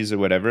memories or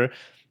whatever.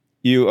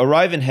 You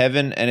arrive in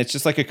heaven and it's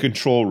just like a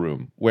control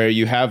room where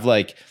you have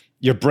like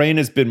your brain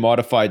has been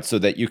modified so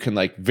that you can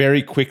like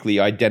very quickly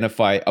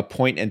identify a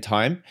point in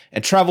time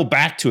and travel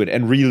back to it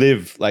and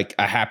relive like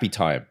a happy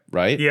time,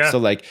 right? Yeah. So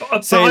like,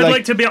 But say I would like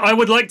like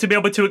to be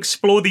able to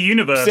explore the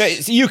universe.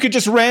 so you could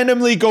just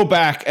randomly go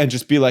back and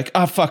just be like,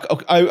 fuck,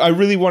 okay, I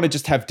really want to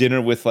just have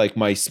dinner with like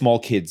my small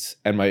kids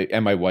and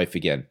my wife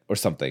again or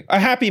something. A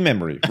happy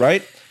memory,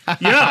 right?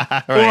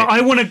 Yeah. Or I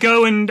want to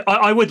go and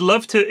I would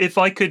love to, if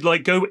I could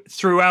like go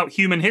throughout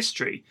human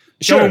history.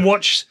 Sure. Go and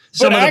watch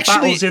some But of the actually-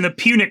 battles in the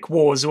Punic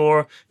Wars,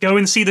 or go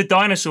and see the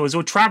dinosaurs,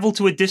 or travel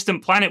to a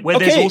distant planet where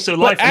there's also but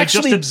life and just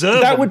actually,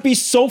 observe that them. would be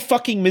so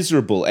fucking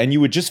miserable and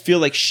you would just feel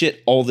like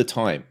shit all the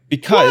time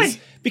Why?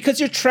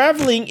 because you're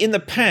traveling in the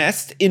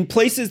past in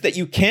places that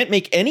you can't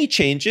make any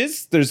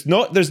changes. There's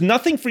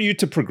nothing for you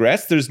to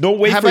progress. There's no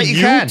way How for about you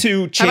you can?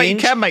 to change. How about you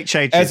can make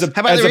changes? as a, How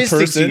about as there a is things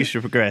that person. you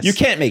should progress? You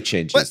can't make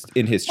changes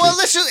in history. Well,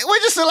 we're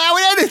just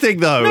allowing anything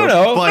though.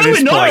 No. by No, this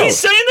we're not. point. He's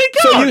saying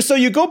they can't. So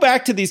you go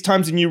back to these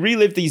times and you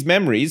relive these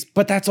memories,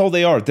 but that's all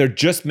they are. They're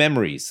just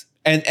memories.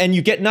 And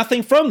you get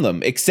nothing from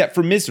them except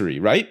for misery,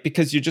 right?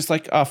 Because you're just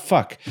like, oh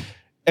fuck.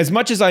 As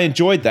much as I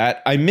enjoyed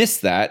that, I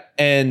missed that.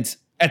 And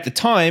at the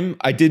time,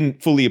 I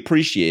didn't fully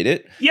appreciate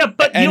it. Yeah,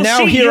 but And you'll now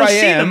see, here you'll I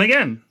see am. them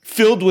again.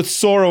 Filled with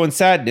sorrow and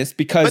sadness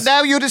because But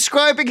now you're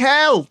describing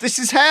hell. This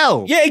is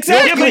hell. yeah,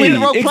 exactly. You're in the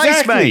wrong place,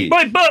 Exactly.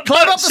 mate. But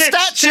Climb up the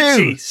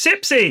statue.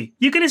 Sipsy,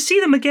 you're going to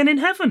see them again in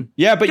heaven.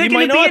 Yeah, but They're you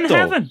might gonna be not in though.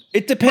 heaven.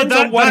 It depends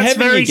But on what that's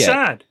heaven very you get.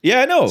 sad.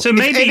 Yeah, I know. So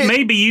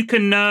maybe you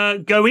can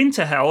go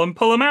into hell and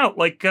pull them out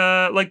like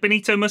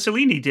Benito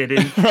Mussolini did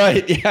in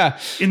right, yeah.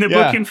 the Yeah.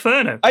 book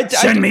Inferno. I-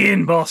 Send me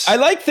in, boss. I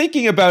like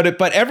thinking about it,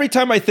 but every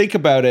time I think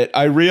about it,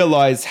 I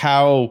realize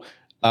how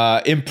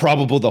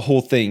improbable the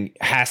whole thing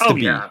has to Oh,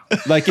 be. yeah.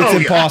 Like it's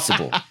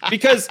impossible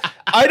because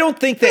I don't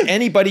think that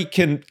anybody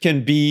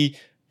can be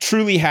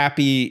truly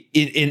happy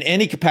in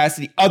any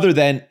capacity other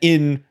than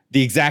in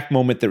the exact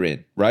moment they're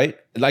in, right?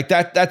 Like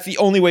that's the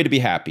only way to be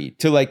happy.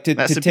 To like to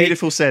That's to a take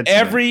beautiful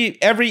sentiment.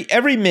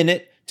 every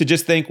minute to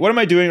just think, what am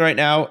I doing right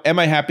now? Am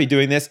I happy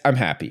doing this? I'm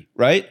happy,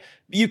 right?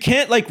 You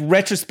can't like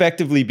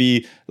retrospectively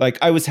be like,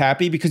 I was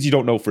happy because you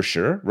don't know for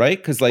sure, right?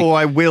 Because like, Or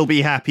I will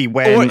be happy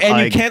when and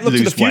I you can't look to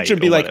the lose future weight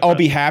and be or like, I'll whatever.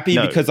 be happy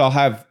No. because I'll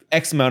have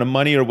X amount of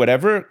money or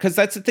whatever. Because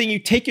that's the thing. You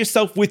take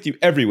yourself with you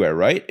everywhere,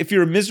 right? If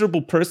you're a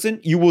miserable person,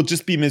 you will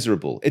just be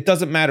miserable. It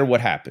doesn't matter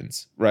what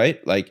happens,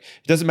 right? Like,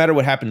 it doesn't matter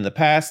what happened in the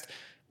past.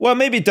 Well,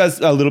 maybe it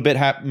does a little bit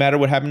matter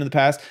what happened in the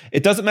past.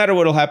 It doesn't matter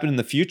what will happen in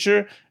the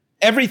future.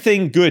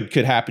 Everything good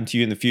could happen to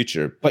you in the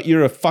future, but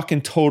you're a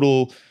fucking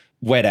total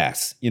wet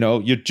ass. You're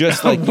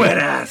just like Wet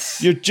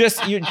ass. You're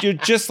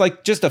just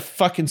like just a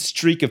fucking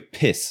streak of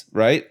piss,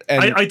 right?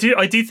 And I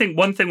do think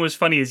one thing was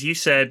funny is you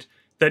said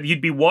that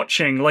you'd be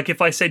watching, like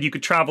if I said you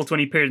could travel to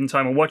any period in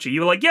time and watch it, you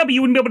were like, yeah, but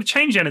you wouldn't be able to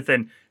change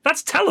anything.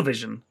 That's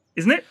television,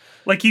 isn't it?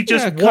 Like you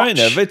just watch kind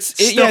of. It's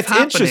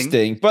happening.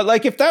 interesting, but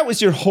like if that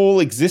was your whole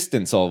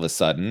existence all of a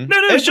sudden, No,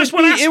 it's just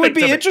one it would aspect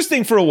be of it.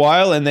 interesting for a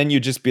while, and then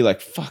you'd just be like,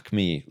 "Fuck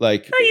me!"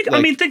 Like, No,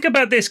 I mean, think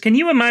about this. Can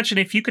you imagine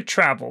if you could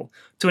travel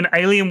to an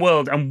alien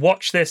world and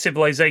watch their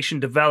civilization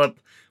develop?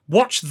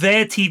 Watch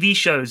their TV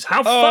shows.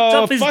 How fucked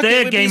up is fuck, it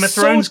their would Game be of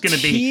Thrones so going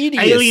to be?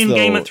 tedious, Alien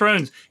Game though. of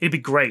Thrones. It'd be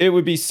great. it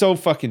would be so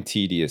fucking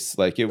tedious.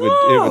 Like it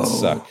would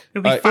suck.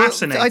 It'd be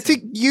fascinating. I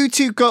think you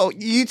two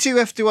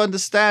have to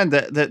understand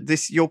that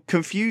this you're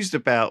confused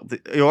about.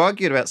 You're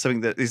arguing about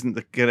something that isn't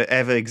going to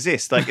ever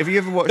exist. Like, have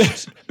you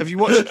watched?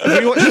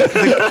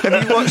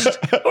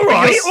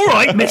 All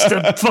right,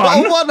 Mr. Fun.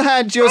 On one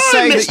hand, you're Oh,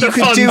 saying that Mr. you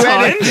could Fun do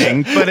Times.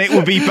 anything, but it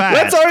would be bad.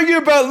 Let's argue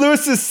about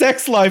Lewis's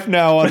sex life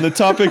now on the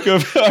topic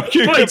of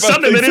arguing Wait, about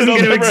something that isn't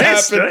going to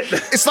exist, right?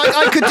 It's like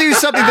I could do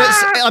something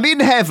I'm in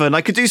heaven.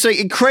 I could do something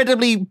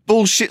incredibly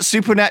bullshit,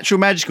 supernatural,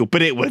 magical,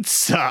 but it would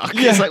suck.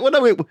 Yeah. It's like, well,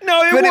 no, it would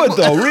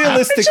though.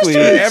 Realistically,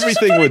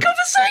 everything would.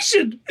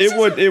 Conversation.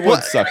 It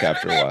would suck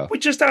after a while. We're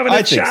just having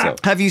a chat. Think so.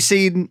 Have you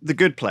seen The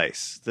Good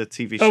Place, the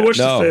TV show? I watched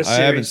No, the first I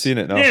series. haven't seen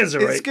it. No, Yeah, it's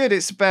all right. It's good.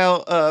 It's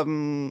about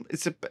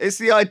it's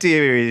the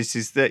idea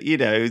is that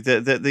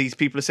that these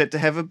people are sent to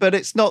heaven, but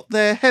it's not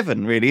their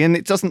heaven really, and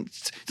it doesn't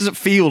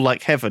feel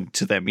like heaven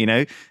to them.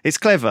 It's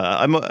clever.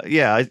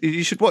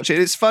 You should watch it.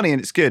 It's funny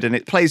and it's good, and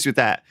it plays with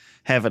that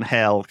heaven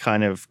hell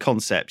kind of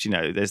concept.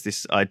 There's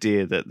this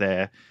idea that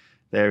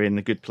they're in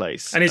the good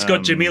place, and it's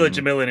got Jamila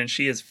Jamil in, and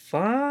she is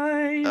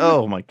fine.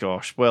 Oh my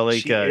gosh! Well, there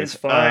you go. She is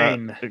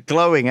fine.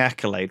 Glowing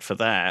accolade for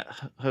that.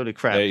 Holy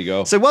crap! There you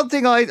go. So one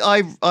thing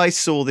I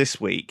saw this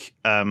week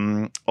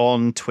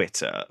on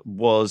Twitter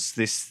was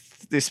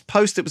this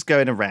post that was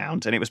going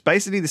around, and it was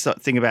basically this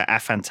thing about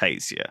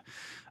aphantasia,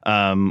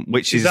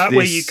 which is that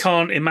where you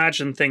can't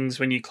imagine things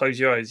when you close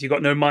your eyes? You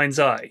got no mind's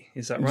eye.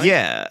 Is that right?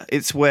 Yeah,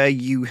 it's where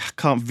you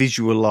can't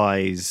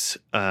visualize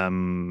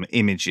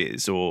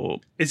images or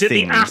is it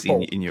the things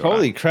apple? in your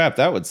Holy eye. crap,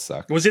 that would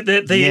suck. Was it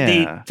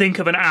the think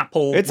of an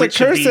apple? It's a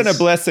which of curse and a these-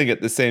 blessing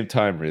at the same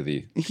time,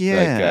 really.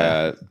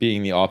 Yeah. Like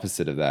being the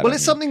opposite of that. Well,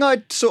 it's something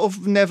I'd sort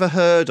of never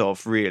heard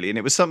of, really, and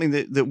it was something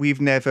that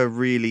we've never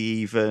really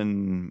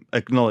even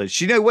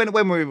acknowledged.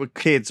 When we were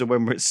kids or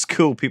when we're at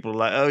school, people are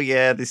like, "Oh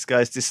yeah, this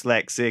guy's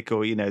dyslexic,"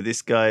 or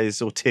this guy's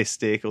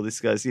autistic, or this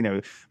guy's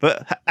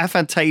But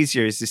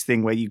aphantasia is this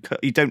thing where you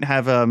don't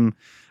have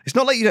It's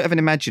not like you don't have an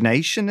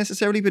imagination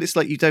necessarily, but it's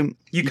like you can't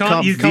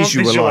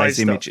visualize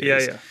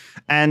images. Yeah.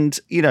 And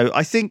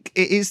I think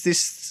it is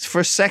this. For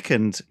a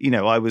second,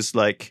 I was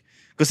like,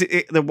 because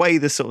the way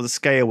the sort of the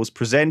scale was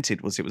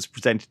presented was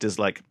as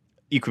like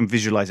you can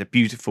visualize a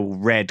beautiful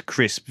red,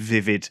 crisp,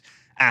 vivid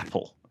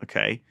apple.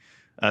 Okay,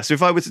 so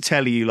if I were to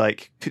tell you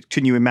like,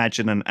 can you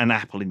imagine an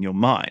apple in your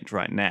mind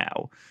right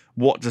now?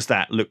 What does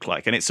that look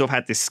like? And it sort of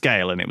had this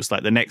scale, and it was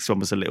like the next one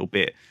was a little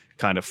bit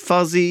kind of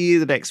fuzzy.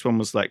 The next one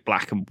was like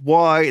black and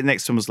white. The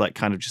next one was like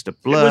kind of just a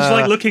blur. It was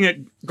like looking at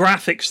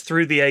graphics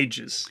through the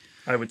ages,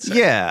 I would say.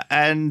 Yeah,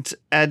 and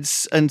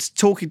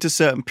talking to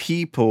certain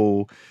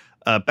people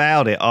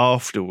about it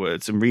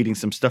afterwards and reading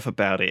some stuff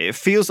about it, it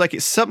feels like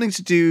it's something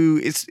to do.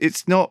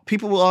 It's not,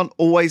 people aren't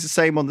always the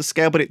same on the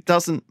scale, but it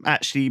doesn't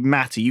actually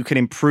matter. You can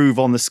improve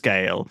on the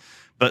scale.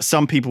 But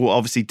some people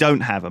obviously don't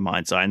have a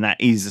mind's eye, and that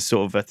is a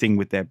sort of a thing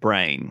with their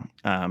brain.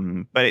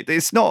 But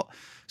it's not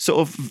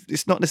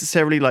it's not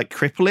necessarily like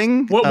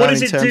crippling. What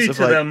does it do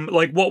to like, them?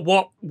 Like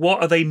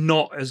what are they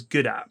not as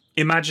good at?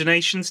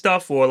 Imagination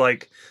stuff, or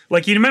like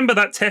you remember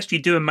that test you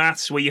do in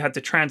maths where you had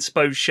to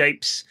transpose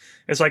shapes?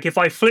 It's like, if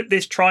I flip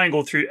this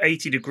triangle through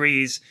 80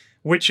 degrees,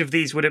 which of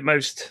these would it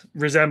most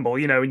resemble?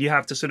 And you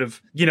have to sort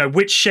of,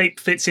 which shape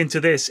fits into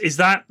this. Is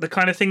that the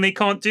kind of thing they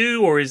can't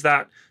do, or is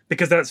that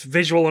because that's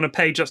visual on a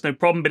page, that's no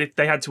problem? But if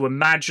they had to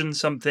imagine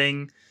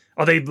something,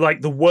 are they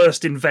like the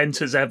worst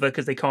inventors ever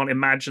because they can't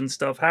imagine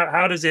stuff?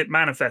 How does it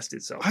manifest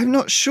itself? I'm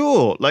not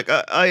sure. Like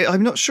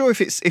I'm not sure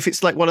if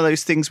it's like one of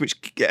those things which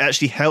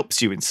actually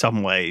helps you in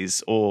some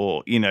ways,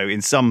 or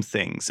in some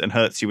things, and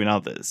hurts you in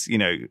others.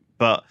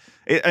 But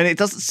it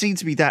doesn't seem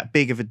to be that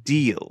big of a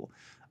deal.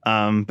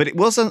 But it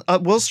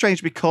was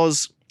strange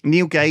because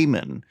Neil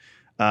Gaiman,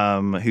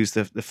 who's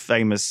the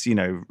famous,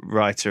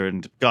 writer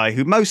and guy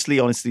who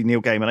mostly, honestly,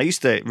 Neil Gaiman, I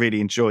used to really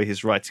enjoy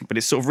his writing, but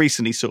it's sort of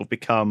recently sort of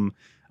become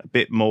a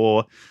bit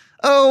more,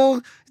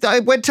 I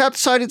went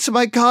outside into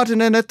my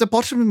garden and at the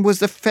bottom was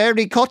the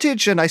fairy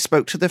cottage and I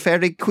spoke to the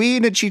fairy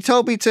queen and she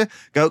told me to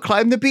go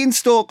climb the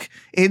beanstalk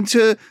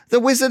into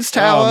the wizard's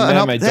tower. Oh, man, and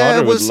up my there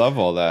daughter was would love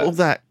all that. All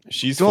that.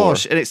 She's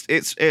Gosh, 4.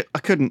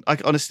 and I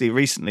honestly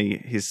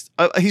recently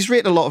he's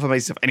written a lot of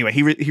amazing stuff. Anyway,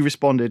 he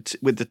responded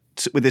with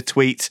the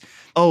tweet.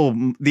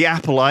 Oh, the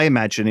apple I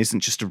imagine isn't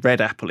just a red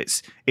apple.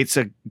 It's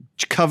a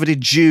covered in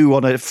dew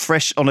on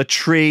a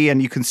tree,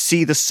 and you can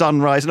see the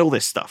sunrise and all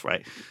this stuff,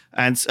 right?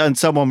 And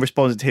someone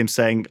responded to him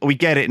saying, "We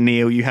get it,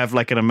 Neil. You have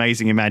like an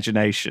amazing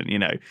imagination,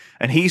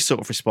 And he sort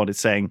of responded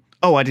saying,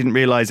 "Oh, I didn't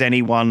realize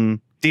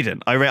anyone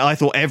didn't. I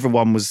thought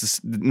everyone was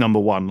number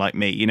one like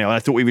me, I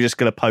thought we were just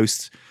going to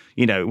post."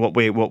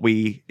 What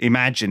we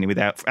imagine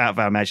out of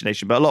our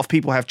imagination. But a lot of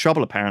people have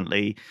trouble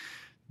apparently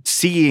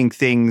seeing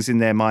things in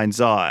their mind's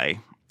eye,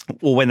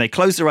 or when they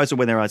close their eyes or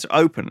when their eyes are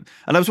open.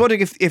 And I was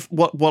wondering if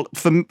what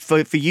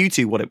for you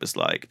two, what it was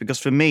like, because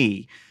for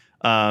me,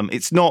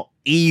 it's not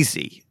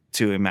easy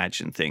to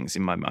imagine things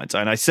in my mind's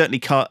eye, and I certainly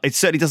can't. It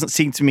certainly doesn't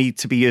seem to me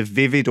to be a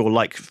vivid or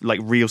like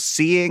real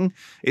seeing.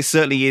 It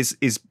certainly is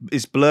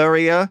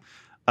blurrier.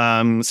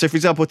 So, for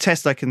example, a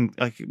test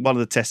one of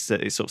the tests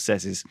that it sort of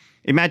says is,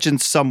 imagine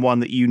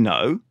someone that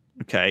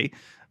okay,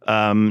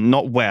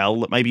 not well,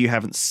 that maybe you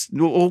haven't,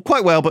 or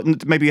quite well,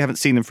 but maybe you haven't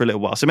seen them for a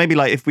little while. So maybe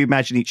like if we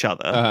imagine each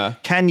other,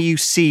 can you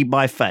see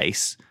my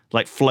face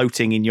like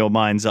floating in your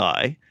mind's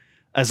eye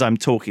as I'm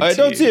talking to you? I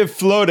don't see it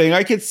floating.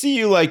 I can see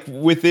you like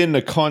within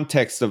the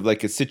context of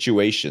like a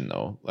situation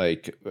though.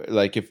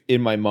 Like if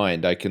in my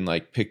mind I can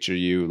like picture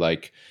you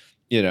like,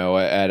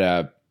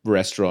 at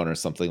restaurant or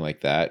something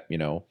like that, you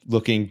know,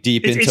 looking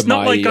deep It's into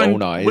not my like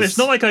own eyes. It's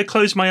not like I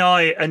close my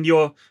eye and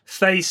your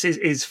face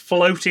is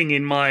floating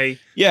in my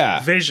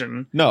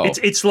vision. No.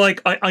 It's like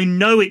I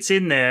know it's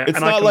in there. It's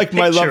and I not can like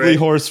my picture lovely it.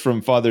 horse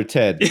from Father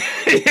Ted.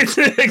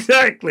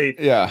 Exactly.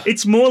 Yeah.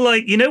 It's more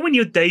like, you know, when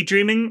you're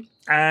daydreaming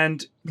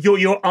and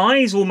your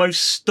eyes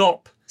almost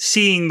stop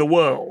seeing the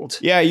world.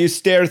 Yeah, you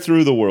stare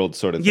through the world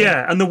sort of thing.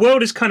 Yeah, and the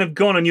world is kind of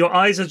gone and your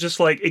eyes are just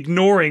like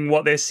ignoring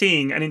what they're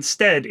seeing, and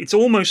instead it's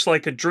almost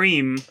like a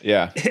dream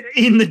Yeah.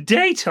 in the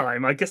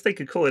daytime. I guess they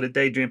could call it a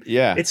daydream.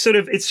 Yeah.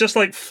 It's just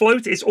like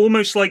float. It's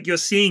almost like you're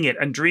seeing it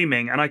and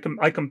dreaming, and I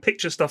can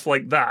picture stuff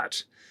like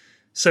that.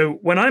 So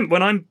when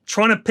I'm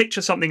trying to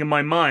picture something in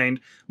my mind,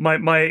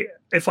 my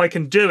if I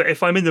can do it,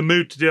 if I'm in the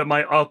mood to do it,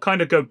 I'll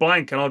kind of go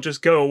blank and I'll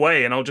just go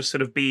away and I'll just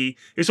sort of be.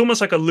 It's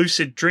almost like a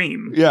lucid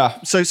dream. Yeah.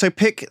 So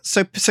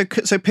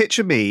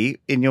picture me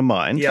in your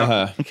mind. Yeah.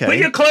 Uh-huh. Okay. Put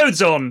your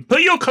clothes on.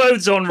 Put your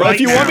clothes on Well, right if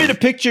you now. want me to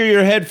picture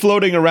your head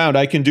floating around,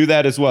 I can do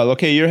that as well.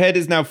 Okay, your head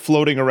is now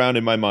floating around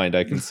in my mind.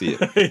 I can see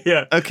it.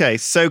 Yeah. Okay.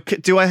 So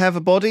do I have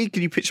a body?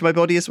 Can you picture my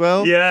body as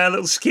well? Yeah, a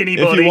little skinny If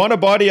body. you want a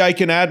body, I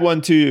can add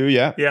one to you.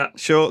 Yeah. Yeah.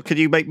 Sure. Could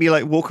you make me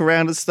like walk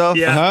around and stuff?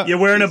 Yeah. Uh-huh. You're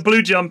wearing a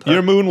blue jumper.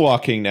 You're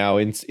moonwalking now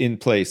in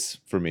place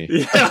for me.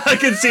 Yeah, I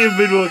can see him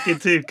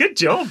moonwalking too. Good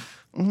job.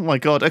 Oh my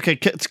god. Okay.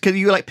 Can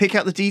you like pick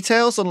out the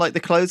details on like the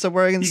clothes I'm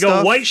wearing and You stuff?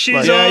 got white shoes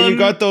Like- on. Yeah, you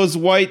got those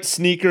white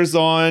sneakers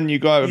on. You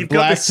got a You've got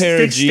black the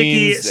pair of sticky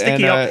jeans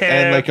and, up hair.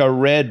 and like a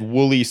red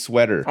woolly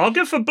sweater. I'll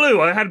go for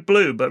blue. I had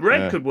blue, but red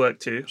Yeah. could work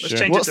too. Let's Sure.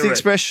 change What's it the to red.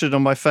 expression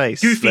on my face?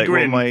 Goofy Like, what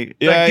grin. am I-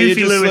 Yeah, Goofy you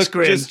just Lewis look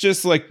grin.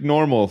 just like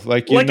normal,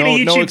 like you Like in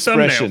a no YouTube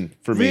expression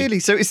for me. Really?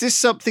 So is this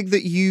something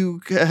that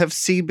you have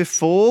seen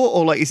before,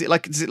 or like is it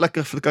like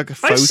a photo?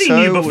 I've seen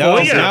you before. No,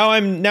 Oh, yeah.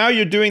 now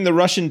you're doing the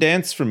Russian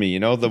dance for me. You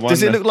know the one.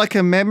 Does it that- look like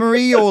a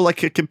memory or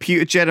like a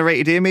computer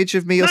generated image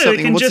of me or No, something?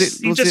 you can What's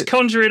just it? What's it?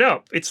 conjure it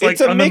up. It's like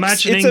It's a I'm mix.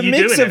 imagining It's a you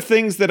mix doing of it.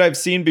 things that I've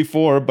seen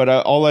before, but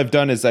all I've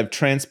done is I've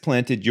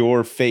transplanted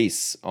your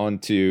face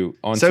onto.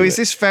 So is it.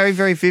 this very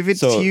very vivid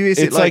So to you? Is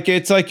it's it like?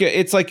 it's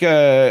like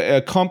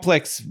a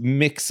complex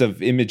mix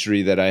of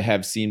imagery that I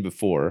have seen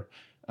before,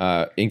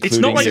 including. It's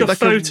not like Is a it like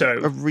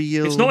photo. a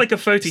real. It's not like a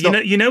photo. It's You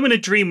not- know in a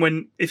dream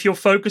when if you're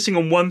focusing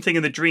on one thing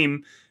in the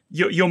dream,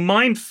 your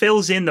mind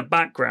fills in the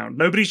background.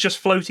 Nobody's just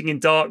floating in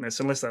darkness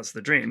unless that's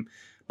the dream.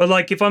 But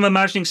like if I'm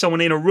imagining someone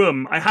in a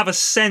room, I have a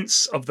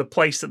sense of the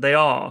place that they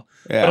are,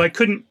 Yeah. but I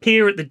couldn't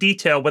peer at the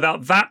detail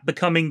without that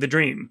becoming the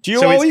dream. Do you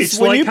so always- it's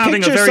when like you having a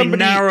picture very somebody-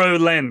 narrow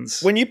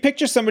lens. When you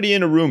picture somebody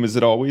in a room, is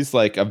it always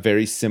like a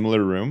very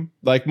similar room?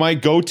 Like my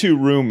go-to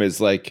room is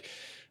like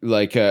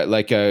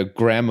a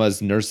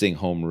grandma's nursing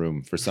home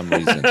room for some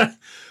reason.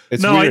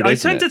 It's No, weird, I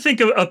isn't tend it? to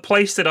think of a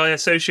place that I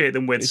associate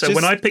them with. It's So just-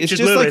 when I pictured it's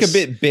just Lewis, like a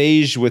bit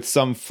beige with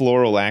some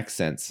floral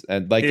accents,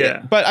 and like,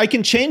 Yeah. but I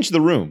can change the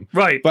room,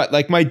 right? But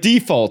like my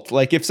default,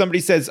 like if somebody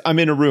says I'm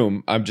in a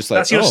room, I'm just like,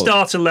 That's your oh,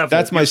 starter level.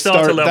 That's my Your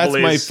starter start. level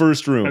That's my is-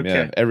 first room. Okay.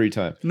 Yeah, every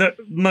time. No,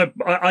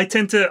 I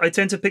tend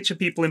to picture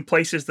people in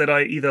places that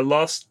I either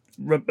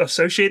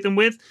associate them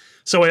with.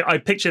 So I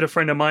pictured a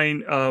friend of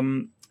mine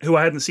who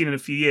I hadn't seen in a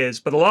few years,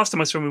 but the last time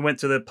I saw him, we went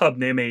to the pub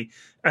near me,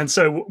 and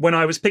so when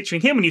I was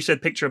picturing him, when you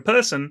said picture a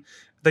person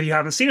that you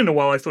haven't seen in a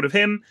while, I thought of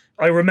him.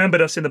 I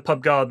remembered us in the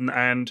pub garden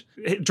and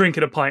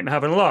drinking a pint and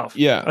having a laugh.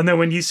 Yeah. And then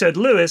when you said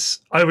Lewis,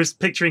 I was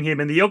picturing him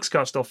in the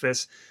Yogscast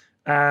office.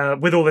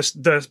 With all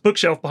the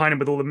bookshelf behind him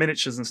with all the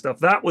miniatures and stuff.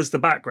 That was the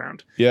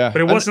background. Yeah, But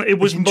it wasn't. It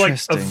was like a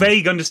Interesting.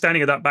 vague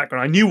understanding of that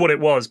background. I knew what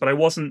it was, but I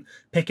wasn't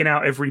picking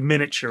out every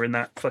miniature in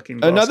that fucking.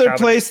 glass Another cabinet.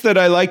 place that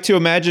I like to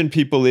imagine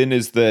people in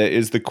is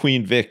the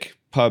Queen Vic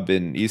pub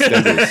in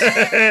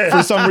EastEnders.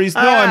 For some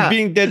reason, no, I'm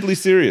being deadly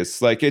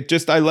serious. Like it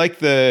just, I like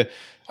the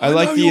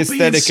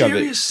aesthetic of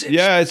it.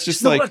 Yeah, it's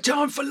just like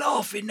time for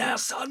laughing now,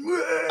 son.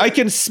 I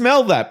can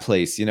smell that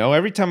place. You know,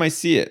 every time I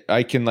see it,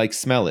 I can like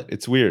smell it.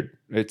 It's weird.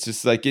 It's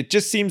just like it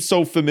just seems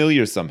so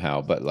familiar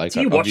somehow. But like, Do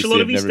you watch a lot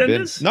obviously of I've never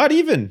been. EastEnders? Not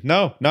even.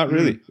 No, not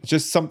really. It's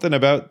just something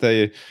about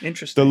the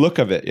Interesting. look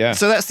of it. Yeah.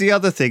 So that's the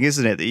other thing,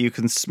 isn't it? That you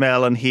can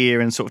smell and hear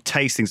and sort of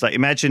taste things. Like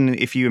imagine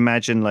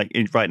like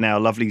right now,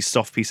 a lovely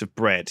soft piece of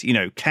bread. You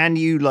know, can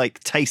you like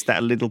taste that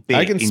a little bit?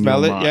 I can in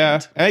smell your it. Yeah,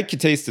 mind? I can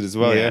taste it as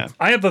well. Yeah.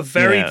 I have a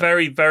very, Yeah.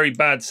 very, very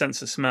bad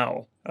sense of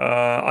smell.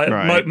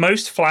 Right.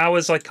 Most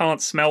flowers, I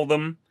can't smell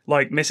them.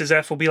 Like Mrs.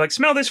 F will be like,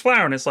 smell this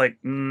flower. And it's like,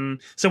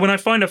 So when I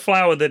find a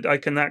flower that I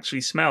can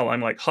actually smell,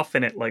 I'm like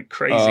huffing it like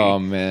crazy. Oh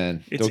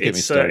man, don't get me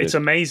started. It's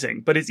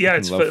amazing. But it's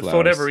love for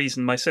whatever flowers.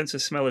 reason, my sense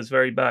of smell is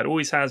very bad.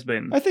 Always has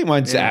been. I think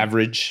mine's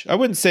average. I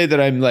wouldn't say that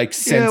I'm like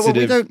Yeah, well,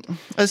 sensitive. we don't.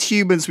 As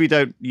humans, we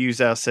don't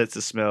use our sense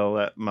of smell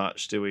that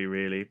much, do we?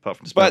 Really, apart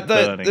from the smell but of the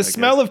burning, the I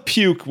smell guess. of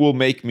puke will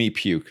make me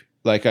puke.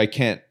 Like I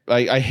can't.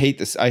 I hate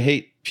this. I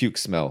hate puke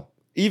smell.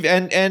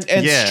 Even and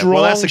Yeah, strong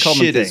well, that's a common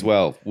shit as thing.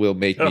 well will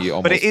make me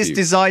almost. But it is puke.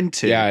 designed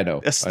to. Yeah, I know.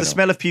 The I know.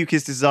 smell of puke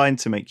is designed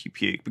to make you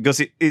puke because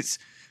it's.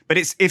 But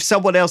it's if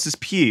someone else has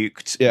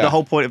puked, Yeah. the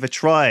whole point of a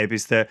tribe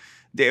is that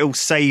it'll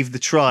save the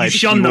tribe. You if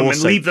shun them and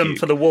also leave them puke.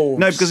 for the wolves.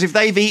 No, because if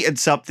they've eaten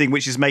something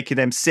which is making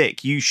them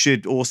sick, you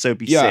should also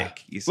be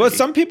sick. You see. Well,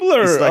 some people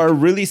It's like- are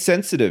really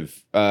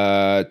sensitive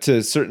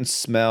to certain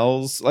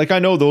smells. Like I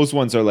know those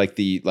ones are like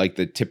the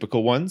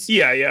typical ones.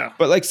 Yeah.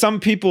 But like some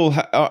people,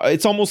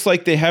 it's almost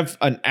like they have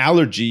an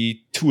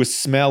allergy to a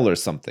smell or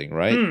something,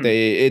 right?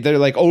 They're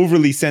like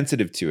overly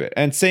sensitive to it.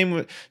 And same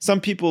with some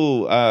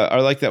people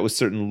are like that with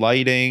certain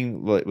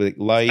lighting, like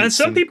lights. And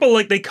some people,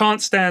 like, they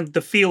can't stand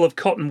the feel of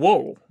cotton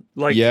wool.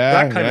 Like,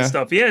 that kind of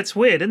stuff. Yeah, it's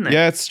weird, isn't it?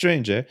 Yeah, it's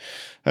strange, eh?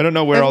 I don't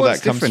know where all that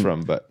Everyone's comes different.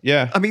 from, but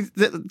yeah. I mean,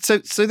 so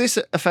this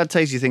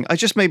Aphantasia thing, I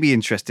just may be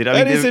interested. I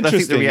That mean, is I think the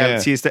interesting,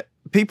 reality is that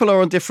people are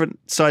on different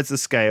sides of the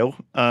scale,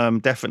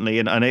 definitely,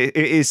 and it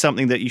is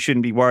something that you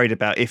shouldn't be worried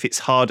about if it's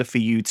harder for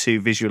you to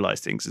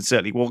visualize things. And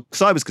certainly,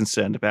 because I was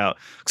concerned about,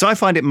 because I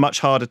find it much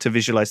harder to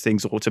visualize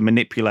things or to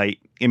manipulate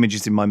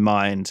images in my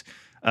mind.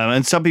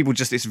 And some people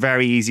it's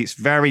very easy, it's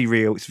very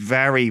real, it's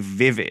very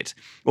vivid.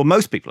 Well,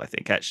 most people, I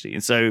think, actually.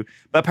 And so,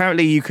 but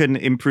apparently you can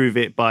improve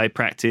it by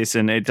practice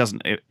and it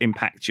doesn't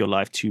impact your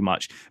life too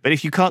much. But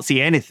if you can't see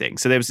anything,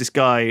 so there was this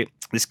guy,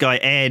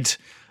 Ed,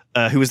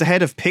 who was the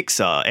head of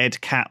Pixar, Ed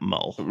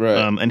Catmull. Right.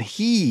 And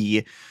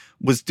he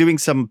was doing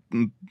some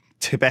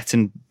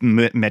Tibetan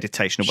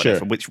meditation or whatever,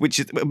 Sure. which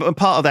is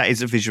part of that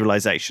is a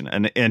visualization,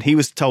 and he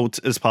was told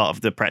as part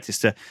of the practice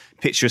to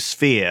picture a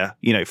sphere,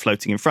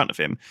 floating in front of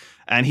him,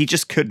 and he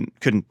just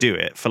couldn't do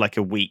it for like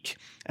a week,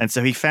 and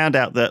so he found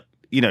out that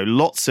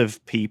lots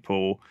of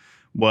people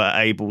were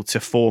able to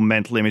form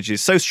mental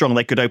images so strong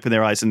they could open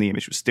their eyes and the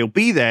image would still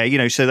be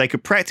there, so they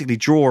could practically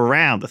draw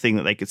around the thing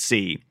that they could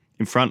see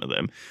in front of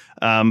them,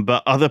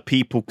 but other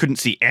people couldn't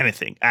see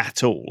anything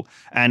at all.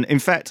 And in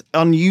fact,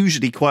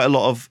 unusually, quite a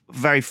lot of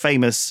very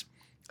famous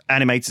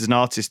animators and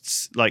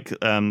artists, like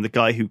the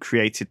guy who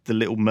created The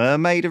Little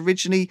Mermaid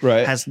originally,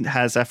 Right. has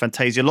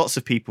aphantasia. Lots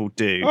of people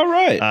do. All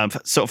right.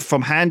 Sort of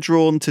from hand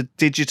drawn to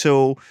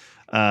digital,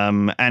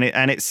 and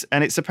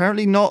it's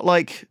apparently not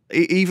like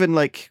even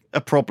like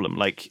a problem.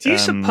 Like, Do you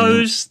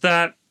suppose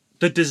that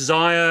the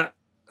desire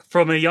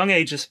from a young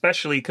age,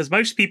 especially, because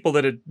most people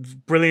that are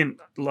brilliant,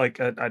 like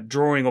at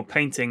drawing or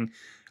painting,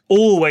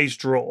 always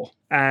draw.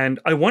 And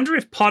I wonder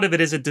if part of it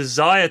is a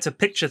desire to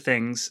picture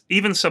things,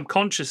 even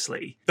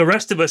subconsciously. The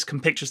rest of us can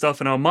picture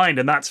stuff in our mind,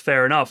 and that's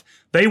fair enough.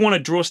 They want to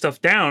draw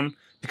stuff down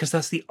because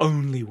that's the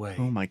only way.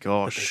 Oh my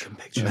gosh. can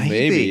picture.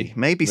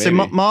 Maybe. So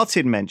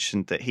Martin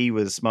mentioned that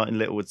Martin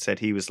Littlewood said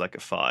he was like a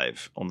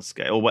 5 on the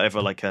scale or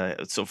whatever, like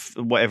a sort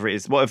of whatever it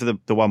is, whatever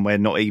the one where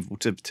not able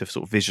to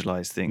sort of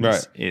visualize things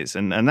Right. is.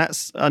 And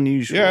that's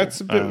unusual. Yeah,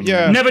 it's a bit,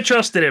 yeah. Never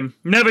trusted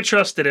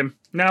him.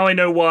 Now I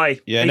know why.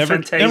 Yeah, Hey, never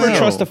Fantasia.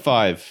 trust a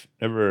 5.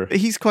 Never. But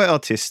he's quite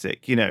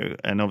artistic,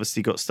 and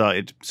obviously got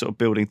started sort of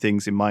building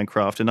things in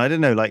Minecraft. And I don't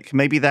know, like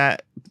maybe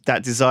that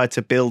desire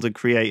to build and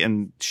create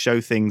and show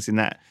things in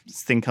that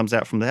thing comes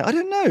out from there. I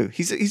don't know.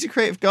 He's a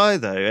creative guy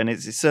though, and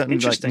it's certainly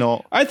like Interesting.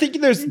 not. I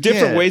think there's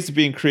different Yeah. ways of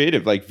being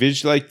creative. Like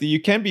you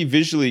can be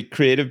visually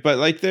creative, but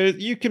like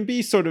you can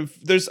be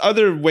there's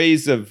other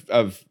ways of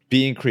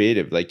being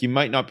creative. Like you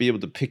might not be able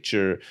to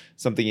picture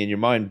something in your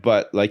mind,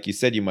 but like you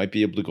said, you might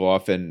be able to go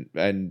off and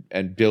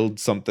build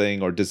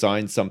something or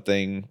design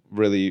something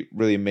really,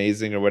 really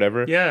amazing or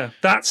whatever. Yeah,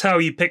 that's how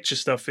you picture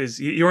stuff. Is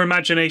your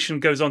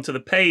imagination goes onto the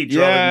page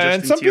rather Yeah, than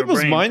and just some into your people's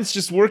brain. minds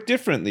just work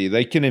differently.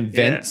 They can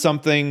invent Yeah.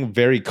 something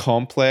very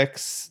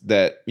complex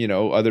that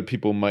other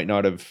people might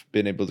not have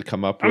been able to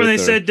come up I with. mean,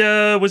 they or-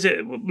 said, was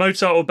it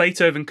Mozart or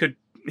Beethoven could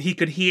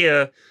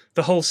hear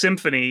the whole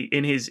symphony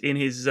in his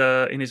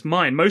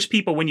mind. Most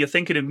people, when you're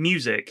thinking of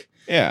music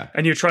yeah.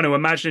 and you're trying to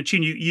imagine a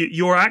tune,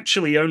 you're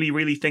actually only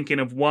really thinking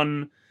of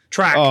one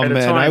track Oh at a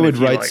man, time. I would if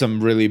you write like.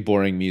 some really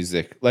boring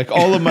music. Like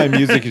all of my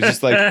music is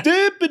just like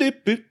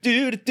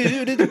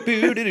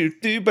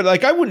but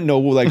like I wouldn't know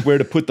like where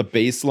to put the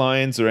bass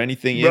lines or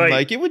anything in. Right.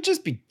 Like it would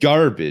just be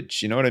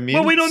garbage. You know what I mean?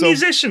 Well, we're not So,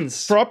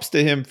 musicians. Props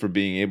to him for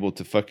being able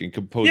to fucking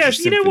compose Yeah, a you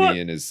symphony know what?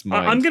 in his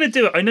mind. I'm going to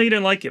do it. I know you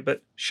don't like it,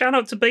 but shout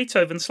out to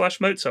Beethoven /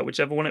 Mozart,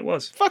 whichever one it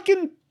was.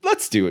 Fucking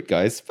let's do it,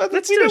 guys.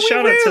 Let's You do know, a we shout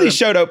out to rarely them.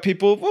 shout out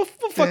people. We'll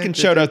fucking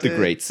shout out the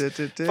greats.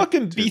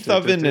 Fucking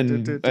Beethoven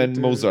and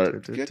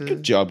Mozart.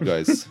 Good job,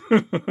 guys.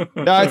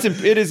 No,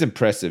 it is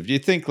impressive. You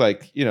think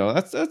like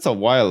that's a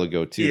while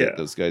ago too Yeah. that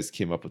those guys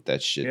came up with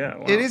that shit. Yeah,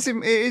 wow. It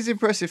is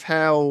impressive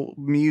how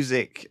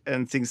music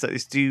and things like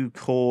this do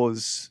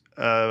cause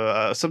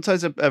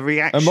sometimes a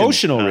reaction,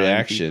 Emotional in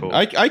reaction. people.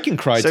 I can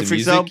cry So, to for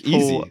music example,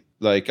 easy.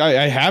 Like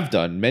I have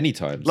done many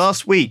times.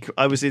 Last week,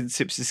 I was in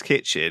Sips's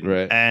kitchen,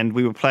 Right. and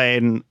we were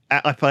playing.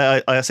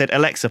 I said,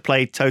 "Alexa,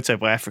 play Toto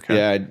by Africa."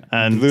 Yeah,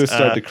 and Lewis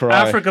started to cry.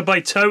 Africa by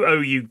Toto,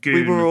 you goon.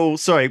 we were all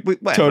sorry.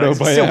 Toto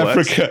by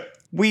Africa.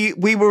 We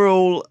were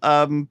all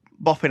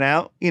bopping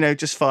out,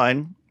 just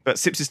fine. But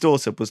Sips's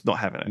daughter was not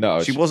having it.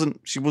 No, she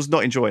wasn't. She was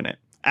not enjoying it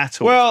at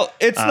all. Well,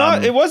 it's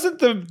not. It wasn't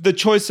the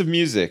choice of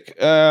music.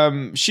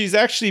 She's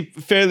actually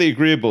fairly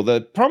agreeable.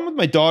 The problem with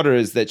my daughter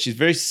is that she's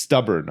very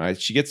stubborn.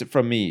 She gets it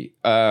from me.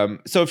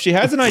 So if she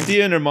has an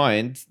idea in her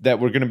mind that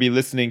we're going to be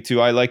listening to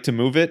 "I Like to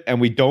Move It"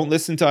 and we don't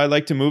listen to "I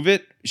Like to Move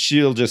It,"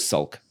 she'll just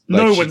sulk.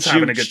 No one's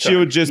having a good She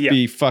would time. just Yeah.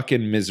 be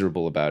fucking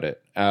miserable about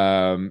it.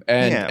 And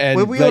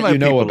well, we all let you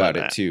know people about like it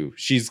that. too.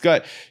 She's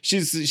got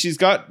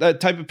that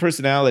type of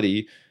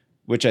personality,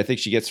 which I think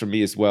she gets from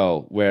me as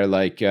well, where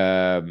like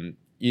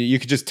you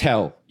could just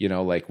tell,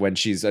 like when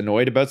she's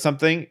annoyed about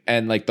something,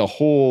 and like the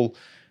whole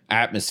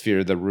atmosphere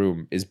of the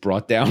room is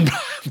brought down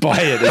by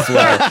it as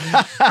well.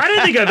 I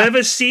don't think I've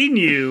ever seen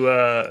you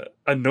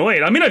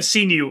annoyed. I mean, I've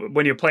seen you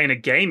when you're playing a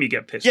game, you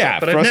get pissed Yeah,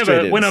 off. But I've never,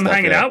 frustrated when and I'm stuff,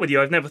 hanging yeah. out with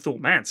you, I've never thought,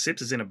 man,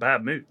 Sips is in a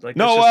bad mood. Like,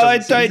 No, that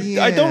just doesn't seem-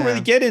 I don't Yeah.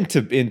 really get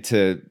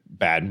into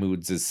bad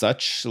moods as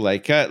such.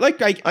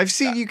 I've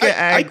seen you get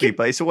angry,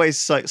 but it's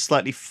always like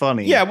slightly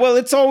funny. Yeah, well,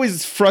 it's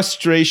always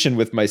frustration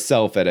with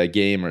myself at a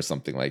game or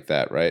something like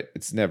that, right?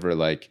 It's never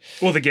like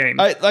Or the game.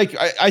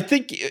 I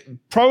think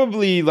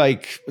probably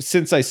like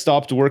since I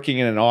stopped working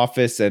in an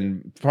office,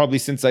 and probably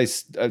since I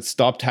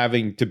stopped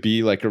having to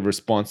be like a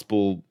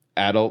responsible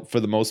adult for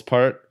the most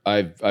part,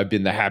 I've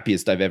been the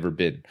happiest I've ever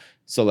been.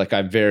 So like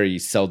I'm very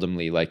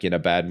seldomly like in a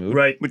bad mood.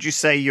 Right. Would you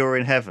say you're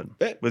in heaven?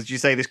 Would you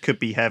say this could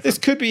be heaven? This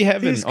could be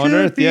heaven This on could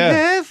earth. be Yeah.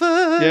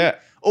 heaven. Yeah.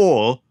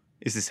 Or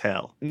is this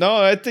hell? No,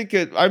 I think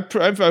I'm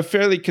a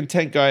fairly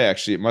content guy.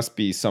 Actually, it must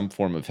be some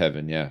form of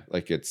heaven. Yeah,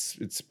 like it's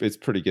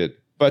pretty good.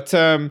 But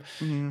Wow,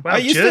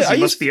 Jersey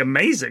must be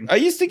amazing. I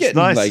used to get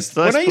nice. like It's a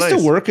nice when I used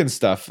place. to work and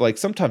stuff. Like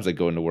sometimes I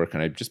go into work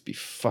and I'd just be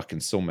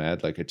fucking so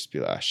mad. Like I'd just be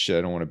like, ah, shit,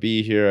 I don't want to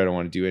be here. I don't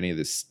want to do any of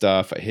this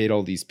stuff. I hate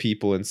all these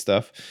people and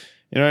stuff.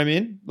 You know what I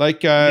mean?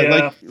 Like,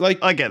 like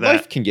I get that.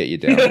 Life can get you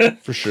down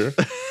for sure.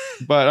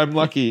 But I'm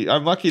lucky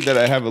that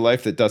I have a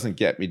life that doesn't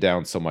get me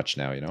down so much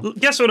now.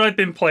 Guess what I've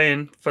been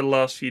playing for the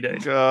last few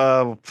days?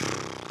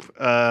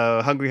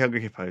 Hungry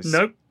Hippos.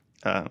 Nope.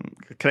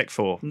 Connect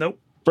 4. Nope.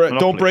 Don't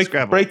Monopoly,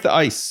 Scrabble. break the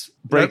ice.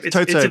 Break Nope,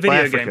 Toto it's a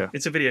by video game. Africa.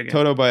 It's a video game.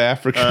 Toto by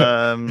Africa.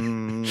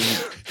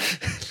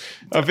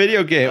 A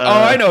video game. Oh,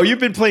 Uh, I know. You've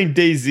been playing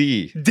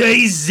DayZ.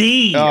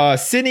 DayZ.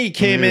 Cinny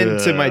came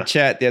into my Yeah.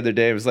 chat the other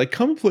day and was like,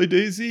 come play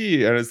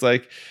DayZ. And it's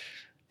like,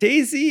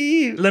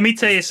 DayZ Let me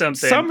tell you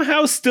something.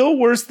 somehow still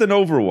worse than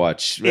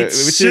Overwatch. It's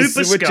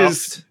super which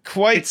is scuffed.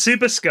 quite, It's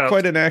super scuffed.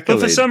 quite an But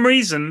accolade. for some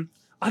reason,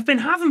 I've been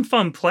having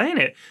fun playing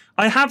it.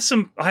 I have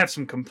some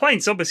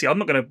complaints. Obviously, I'm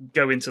not going to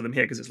go into them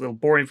here because it's a little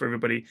boring for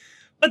everybody.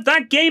 But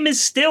that game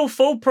is still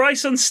full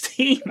price on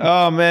Steam.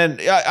 Oh man,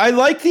 I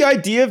like the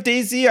idea of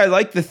DayZ. I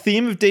like the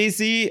theme of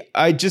DayZ.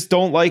 I just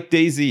don't like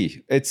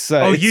DayZ.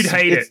 You'd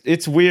hate it.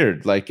 It's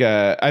weird. Like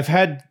I've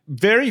had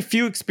very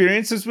few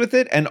experiences with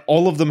it, and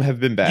all of them have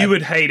been bad. You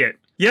would hate it.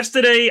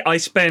 Yesterday, I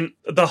spent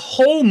the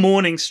whole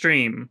morning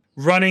stream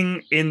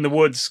running in the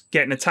woods,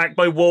 getting attacked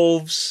by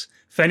wolves,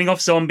 fending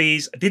off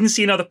zombies. I didn't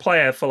see another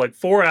player for like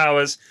 4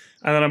 hours.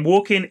 And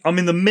then I'm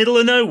in the middle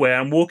of nowhere.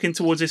 I'm walking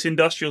towards this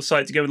industrial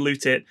site to go and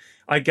loot it.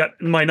 I got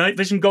my night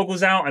vision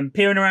goggles out. I'm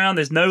peering around.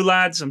 There's no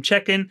lads. I'm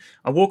checking.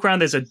 I walk around.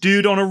 There's a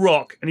dude on a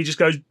rock. And he just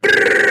goes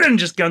 "Brrr," and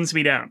just guns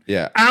me down.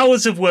 Yeah.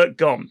 Hours of work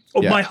gone.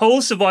 Yeah. My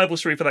whole survival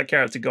story for that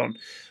character gone.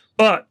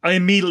 But I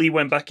immediately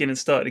went back in and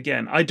started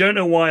again. I don't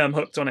know why I'm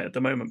hooked on it at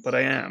the moment, but I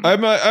am.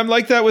 I'm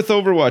like that with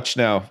Overwatch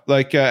now,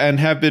 like and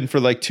have been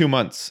for like 2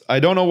 months. I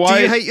don't know why.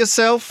 Do you hate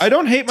yourself? I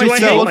don't hate Do I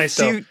hate myself.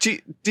 myself?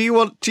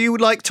 Do you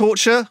like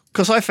torture?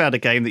 Because I found a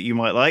game that you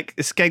might like.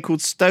 It's a game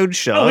called Stone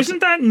Shard. Oh, isn't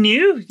that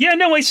new? Yeah,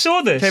 no, I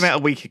saw this. Came out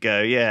a week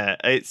ago. Yeah,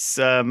 it's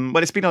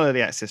it's been on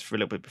early access for a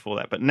little bit before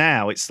that, but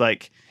now it's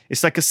like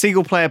a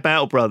single player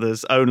Battle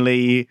Brothers.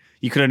 Only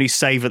you can only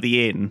save at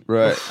the inn,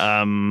 Right.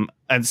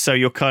 and so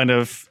you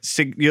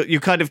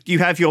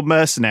have your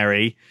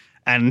mercenary,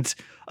 and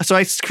so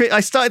I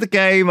started the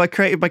game. I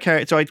created my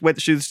character. I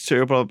went through the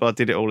tutorial, blah blah blah,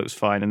 did it all. It was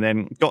fine, and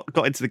then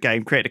got into the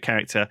game, created a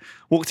character,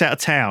 walked out of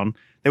town.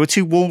 There were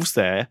 2 wolves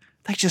there.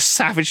 They just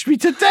savaged me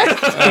to death.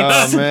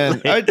 Oh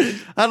man,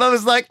 and I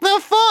was like, "The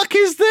fuck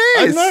is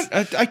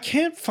this?" I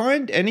can't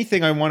find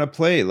anything I want to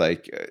play.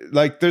 Like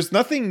there's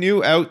nothing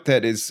new out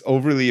that is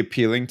overly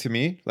appealing to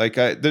me. Like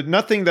there's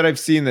nothing that I've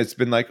seen that's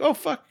been like, oh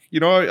fuck,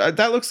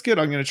 that looks good.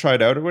 I'm gonna try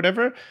it out or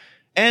whatever.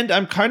 And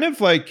I'm kind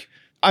of like,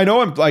 I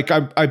know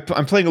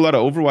I'm playing a lot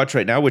of Overwatch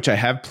right now, which I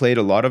have played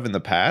a lot of in the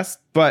past,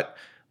 but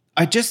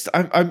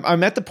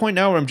I'm at the point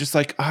now where I'm just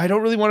like, I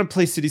don't really want to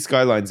play City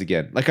Skylines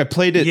again. Like I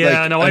played it.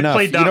 Yeah, like, no, I enough.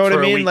 played that You know what for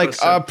I a mean? week Like or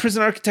so.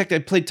 Prison Architect, I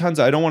played tons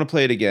of. I don't want to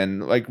play it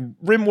again. Like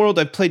RimWorld,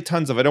 I played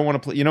tons of. I don't want to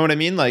play. You know what I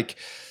mean? Like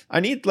I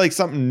need like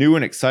something new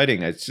and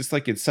exciting. It's just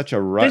like it's such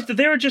a rut.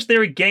 There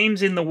are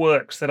games in the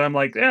works that I'm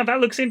like, yeah, that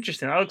looks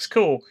interesting. That looks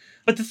cool.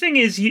 But the thing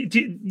is,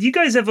 do you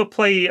guys ever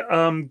play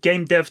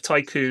Game Dev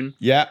Tycoon?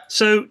 Yeah,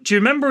 So do you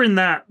remember in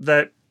that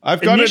I've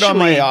got it on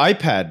my initially-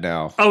 iPad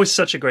now. Oh, it's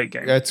such a great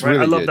game. It's right?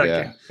 really I love good. that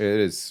Yeah, game. it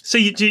is. So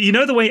you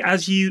know the way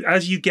as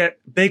you get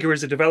bigger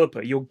as a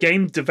developer, your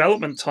game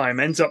development time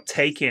ends up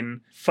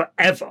taking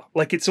forever.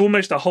 Like it's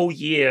almost a whole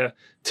year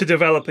to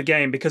develop a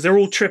game because they're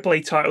all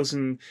AAA titles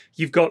and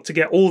you've got to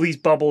get all these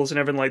bubbles and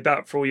everything like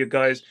that for all your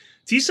guys.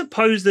 Do you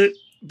suppose that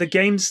the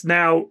games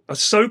now are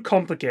so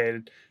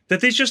complicated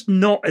that there's just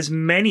not as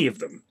many of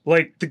them?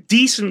 Like the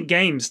decent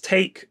games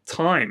take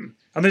time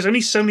And there's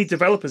only so many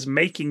developers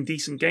making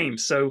decent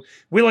games. So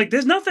we're like,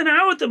 there's nothing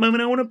out at the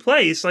moment I want to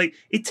play. It's like,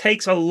 it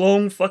takes a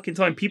long fucking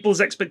time. People's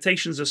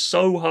expectations are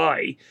so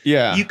high.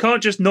 Yeah. You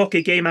can't just knock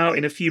a game out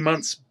in a few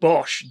months,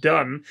 bosh,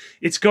 done.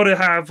 It's got to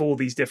have all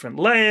these different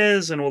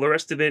layers and all the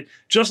rest of it,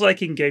 just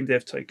like in Game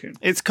Dev Tycoon.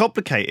 It's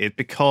complicated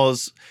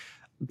because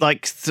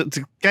like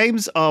the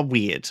games are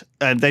weird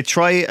and they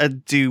try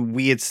and do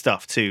weird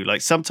stuff too.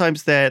 Like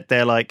sometimes they're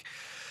like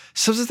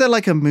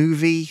a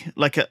movie,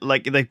 like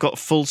they've got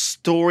full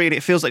story and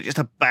it feels like just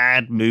a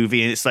bad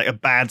movie and it's like a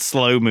bad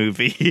slow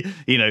movie,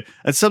 you know.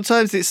 And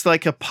sometimes it's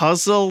like a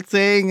puzzle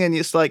thing and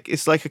it's like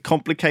a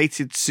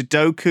complicated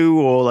Sudoku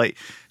or like, do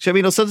you know what I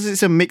mean? Or sometimes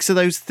it's a mix of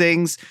those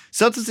things.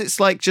 Sometimes it's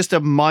like just a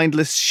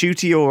mindless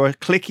shooty or a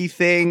clicky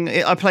thing.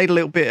 I played a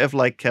little bit of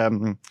like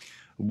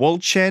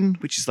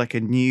Wolchen, which is like a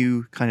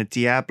new kind of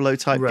Diablo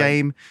type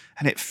game,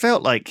 and it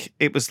felt like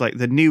it was like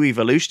the new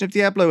evolution of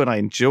Diablo, and I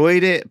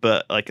enjoyed it,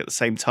 but like at the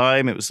same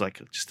time, it was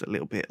like just a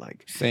little bit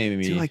like,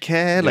 Same. do I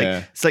care?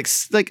 Like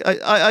it's like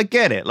I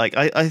get it. Like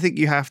I think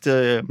you have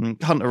to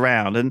hunt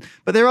around,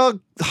 but there are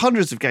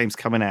hundreds of games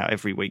coming out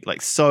every week,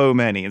 like so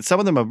many, and some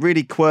of them are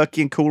really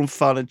quirky and cool and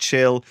fun and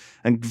chill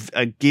and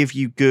give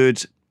you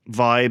good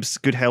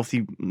vibes, good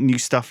healthy new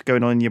stuff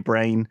going on in your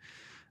brain.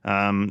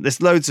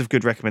 There's loads of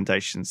good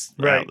recommendations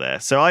out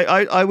there. So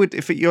I would,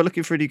 if you're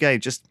looking for a new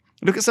game, just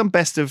look at some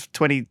best of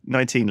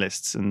 2019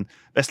 lists and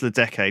best of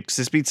the decade, because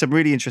there's been some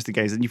really interesting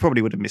games and you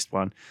probably would have missed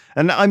one.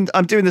 And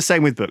I'm doing the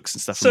same with books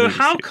and stuff. So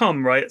how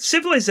come, right?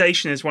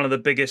 Civilization is one of the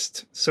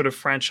biggest sort of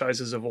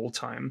franchises of all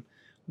time.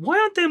 Why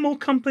aren't there more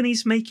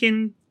companies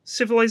making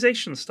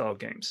Civilization style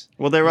games?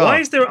 Well, there are. Why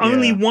is there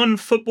only one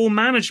football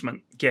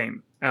management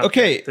game?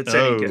 Okay, that's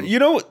any good? You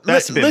know,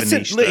 That's a bit of a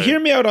niche, hear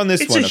me out on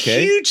this one, It's a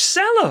okay? huge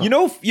seller. You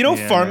know,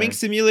 Farming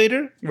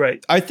Simulator?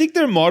 Right. I think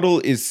their model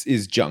is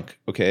junk,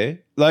 okay?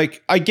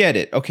 Like, I get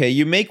it. Okay,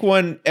 you make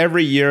one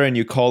every year and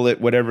you call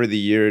it whatever the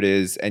year it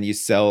is and you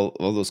sell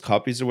all those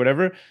copies or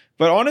whatever.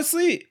 But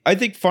honestly, I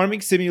think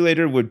Farming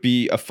Simulator would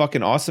be a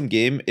fucking awesome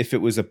game if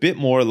it was a bit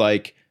more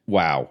like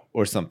WoW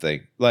or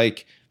something.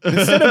 Like,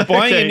 instead of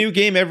buying a new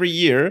game every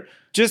year,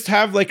 just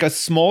have like a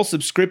small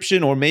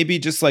subscription or maybe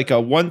just like a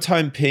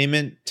one-time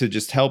payment to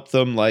just help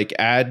them like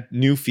add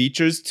new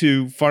features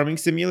to Farming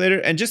Simulator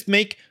and just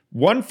make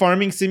one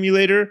Farming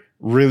Simulator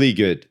really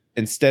good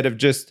instead of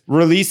just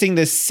releasing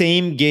the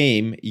same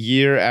game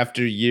year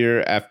after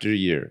year after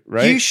year,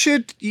 right? You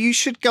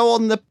should go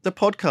on the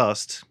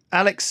podcast.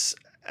 Alex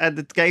and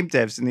the game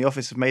devs in the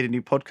office have made a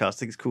new podcast. I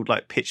think it's called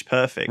like Pitch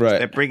Perfect. Right.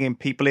 They're bringing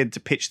people in to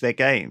pitch their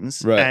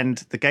games, Right. and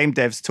the game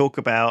devs talk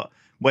about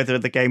whether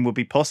the game will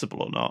be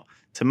possible or not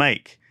to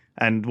make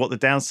and what the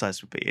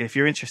downsides would be. If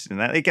you're interested in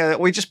that, they go,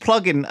 we just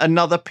plug in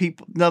another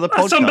podcast.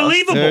 That's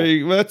unbelievable.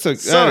 Sorry, that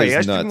I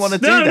is didn't nuts. want to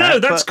do No,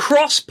 that. that's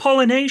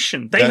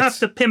cross-pollination. They have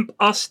to pimp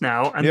us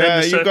now. And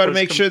Yeah, then you got to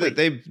make sure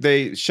complete. that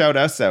they shout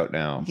us out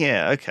now.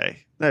 Yeah,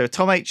 okay. No,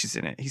 Tom H is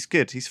in it. He's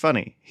good. He's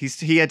funny.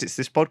 He edits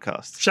this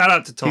podcast. Shout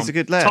out to Tom. He's a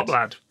good lad. Top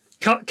lad.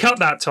 Cut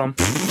that, Tom.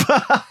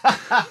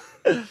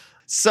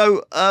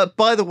 So,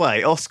 by the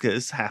way,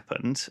 Oscars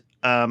happened.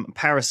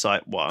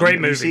 Parasite won. Great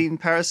Have movie. you seen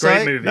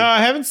Parasite? Great movie. No,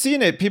 I haven't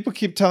seen it. People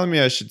keep telling me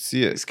I should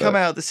see it. It's come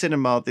out at the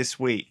cinema this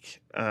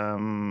week.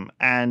 And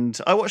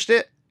I watched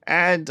it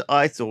and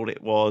I thought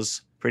it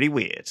was pretty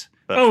weird.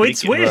 But Oh, pretty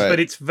it's good. weird, Right. but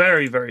it's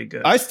very, very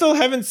good. I still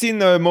haven't seen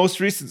the most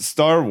recent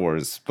Star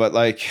Wars, but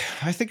like,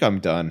 I think I'm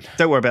done.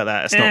 Don't worry about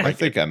that. It's not Eh. I like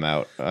think I'm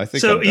out. I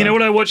think So, I'm you know done.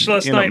 what I watched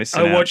last You're not night?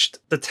 missing I out. watched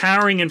The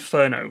Towering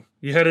Inferno.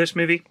 You heard of this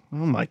movie? oh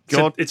my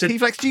god! it's a-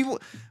 T-Flex, do you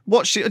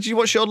watch it? Do you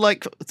watch it on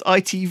like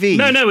ITV?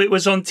 No, it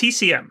was on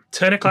TCM,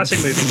 Turner Classic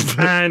Movies.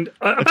 And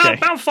Okay,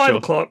 about 5 sure.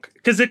 o'clock,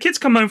 because the kids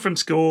come home from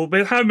school,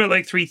 we're home at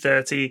like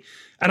 3:30,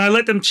 and I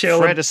let them chill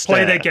Fred and play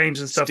Astaire, their games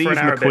and stuff Steve for an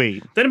hour.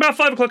 McQueen. Then about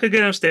 5 o'clock, I go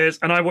downstairs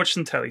and I watch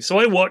some telly. So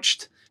I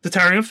watched The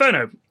Towering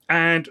Inferno.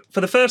 And for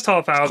the first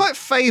half hour, Quite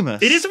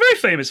famous. it is a very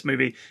famous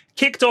movie.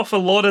 Kicked off a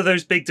lot of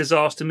those big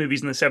disaster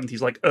movies in the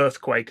 70s, like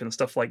Earthquake and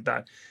stuff like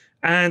that.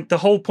 And the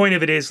whole point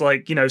of it is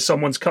like, you know,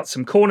 someone's cut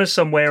some corners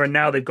somewhere and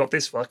now they've got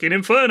this fucking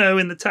inferno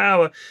in the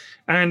tower.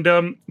 And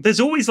there's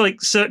always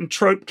like certain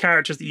trope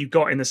characters that you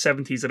got in the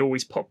 70s that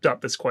always popped up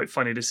that's quite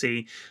funny to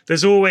see.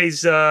 There's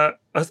always a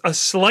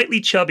slightly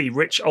chubby,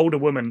 rich, older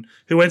woman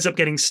who ends up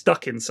getting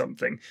stuck in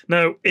something.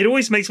 Now, it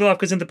always makes me laugh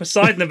because in the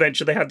Poseidon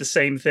Adventure, they had the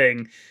same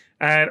thing.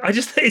 And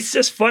it's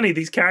just funny,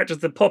 these characters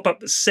that pop up,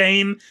 the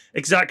same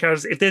exact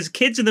characters. If there's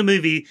kids in the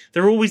movie,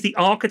 they're always the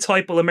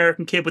archetypal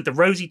American kid with the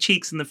rosy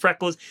cheeks and the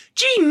freckles.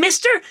 Gee,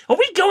 mister, are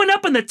we going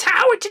up in the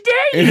tower today?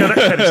 You know, that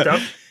kind of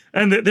stuff.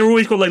 And they're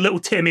always called like Little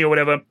Timmy or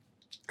whatever.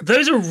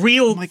 Those are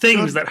real my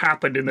things God. that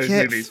happened in those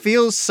Yeah, movies. it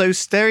feels so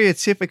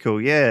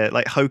stereotypical. Yeah,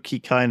 like hokey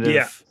kind of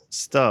Yeah.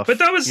 stuff. But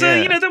that was,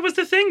 Yeah. that was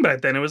the thing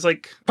back then. It was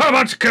like, put a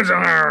bunch of kids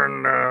in there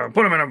and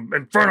put them in an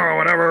inferno or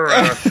whatever.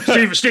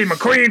 Steve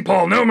McQueen,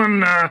 Paul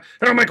Newman,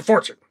 they'll make a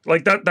fortune.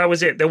 Like that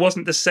was it. There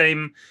wasn't the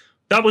same.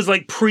 That was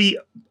like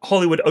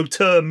pre-Hollywood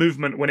auteur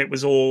movement when it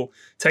was all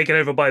taken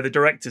over by the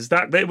directors.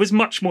 That it was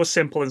much more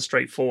simple and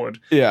straightforward.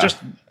 Yeah. Just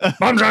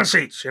bums on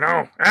seats, you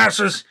know,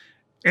 asses.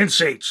 In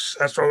seats.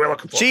 That's what we're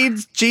looking for. Gene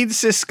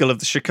Siskel of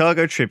the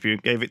Chicago Tribune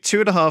gave it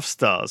 2.5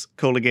 stars,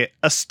 calling it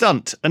a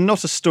stunt and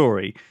not a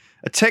story.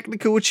 A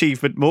technical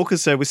achievement more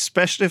concerned with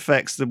special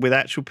effects than with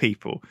actual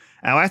people.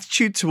 Our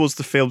attitude towards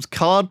the film's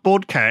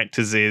cardboard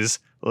characters is,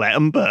 let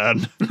them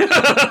burn. Jesus.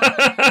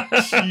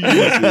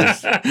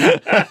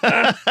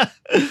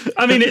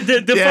 I mean,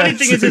 the funny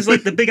thing is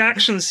like the big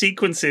action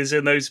sequences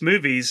in those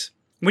movies,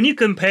 when you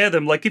compare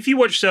them, like if you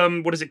watch,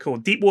 what is it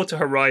called? Deepwater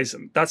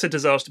Horizon. That's a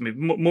disaster movie,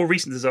 more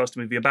recent disaster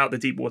movie about the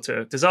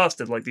Deepwater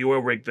disaster, like the oil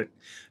rig that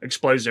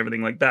explodes and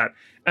everything like that.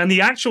 And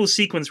the actual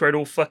sequence where it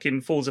all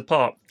fucking falls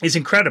apart is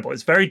incredible.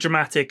 It's very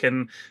dramatic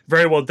and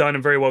very well done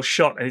and very well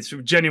shot. And it's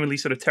genuinely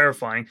sort of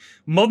terrifying.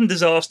 Modern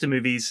disaster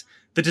movies,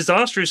 the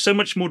disaster is so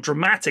much more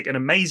dramatic and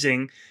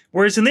amazing.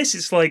 Whereas in this,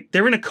 it's like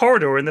they're in a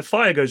corridor and the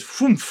fire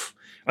goes whoomph.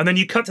 And then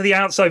you cut to the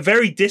outside,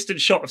 very distant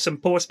shot of some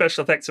poor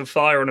special effects of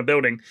fire on a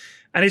building.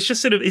 And it's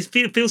just sort of,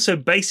 it feels so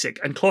basic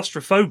and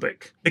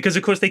claustrophobic because,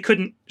 of course, they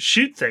couldn't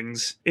shoot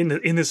things in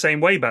the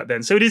same way back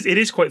then. So it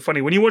is quite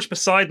funny. When you watch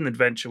Poseidon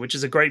Adventure, which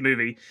is a great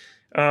movie,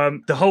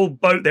 the whole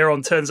boat they're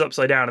on turns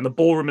upside down and the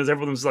ballroom is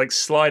everyone's like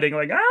sliding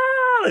like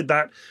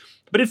that.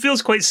 But it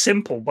feels quite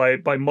simple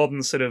by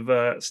modern sort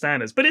of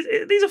standards. But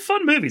these are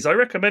fun movies. I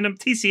recommend them.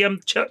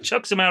 TCM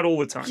chucks them out all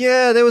the time.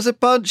 Yeah, there was a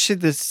bunch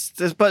of this.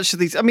 There's a bunch of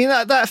these. I mean,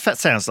 that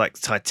sounds like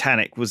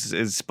Titanic was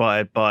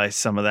inspired by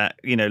some of that,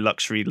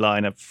 luxury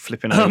liner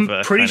flipping over.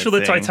 I'm pretty sure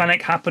the thing.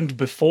 Titanic happened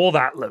before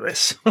that,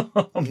 Lewis.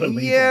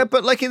 Yeah,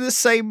 but like in the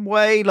same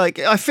way, like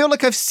I feel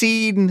like I've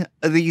seen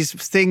these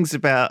things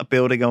about a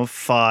building on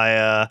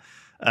fire.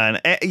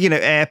 And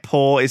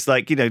airport is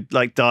like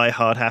Die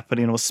Hard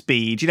happening or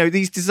Speed.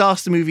 These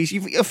disaster movies.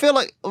 I feel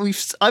like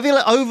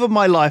over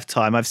my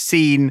lifetime I've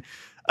seen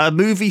a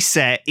movie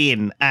set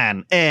in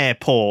an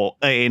airport,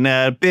 in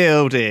a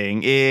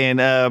building, in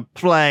a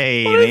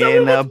plane,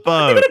 in a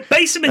boat. They're going to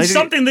base them in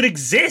something that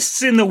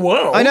exists in the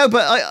world. I know,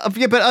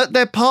 but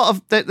they're part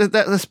of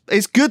that.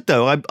 It's good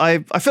though. I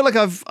feel like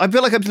I'm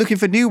looking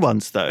for new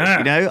ones though.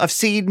 Yeah. I've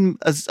seen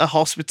a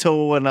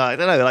hospital, and I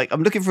don't know. Like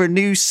I'm looking for a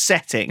new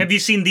setting. Have you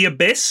seen The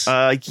Abyss?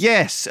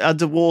 Yes,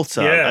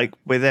 underwater, like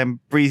with them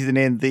breathing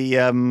in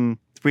the.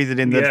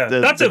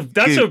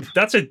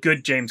 That's a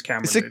good James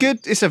Cameron movie.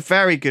 It's a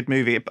very good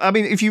movie. I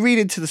mean, if you read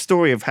into the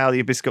story of how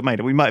The Abyss got made,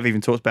 and we might have even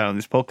talked about it on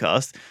this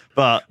podcast,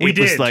 but it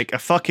was like a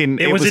fucking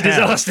it was a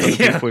disaster.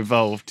 Yeah. People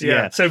involved.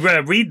 Yeah. So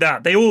read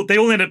that. They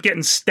all end up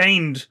getting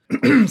stained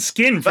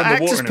skin from the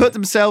water. Actors put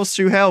themselves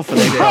through hell for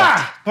this.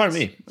 Pardon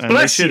me.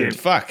 Bless you.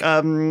 Fuck.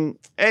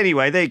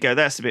 Anyway, there you go.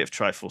 That's a bit of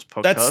Triforce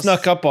podcast. That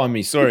snuck up on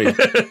me. Sorry.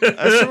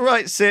 That's all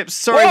right, Sips.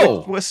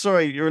 Sorry, we're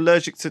sorry. You're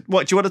allergic to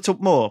what? Do you want to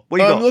talk more?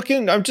 What you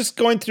got? I'm just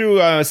going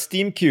through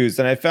Steam queues,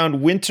 and I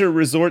found Winter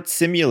Resort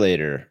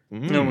Simulator.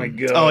 Oh my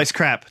god! Oh, it's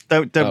crap.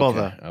 Don't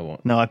bother. I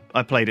won't. No,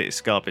 I played it.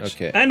 It's garbage.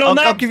 Okay. And on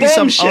I'll give you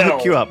some. bombshell. I'll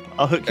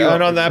hook you up.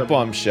 And on that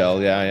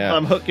bombshell, yeah.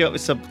 I'll hook you up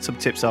with some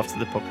tips after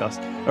the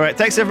podcast. All right.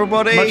 Thanks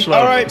everybody. Much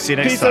love. All right. See you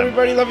next Peace, time.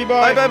 everybody. Love you.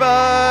 Bye. Bye.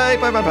 Bye.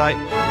 Bye. Bye. Bye.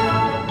 Bye.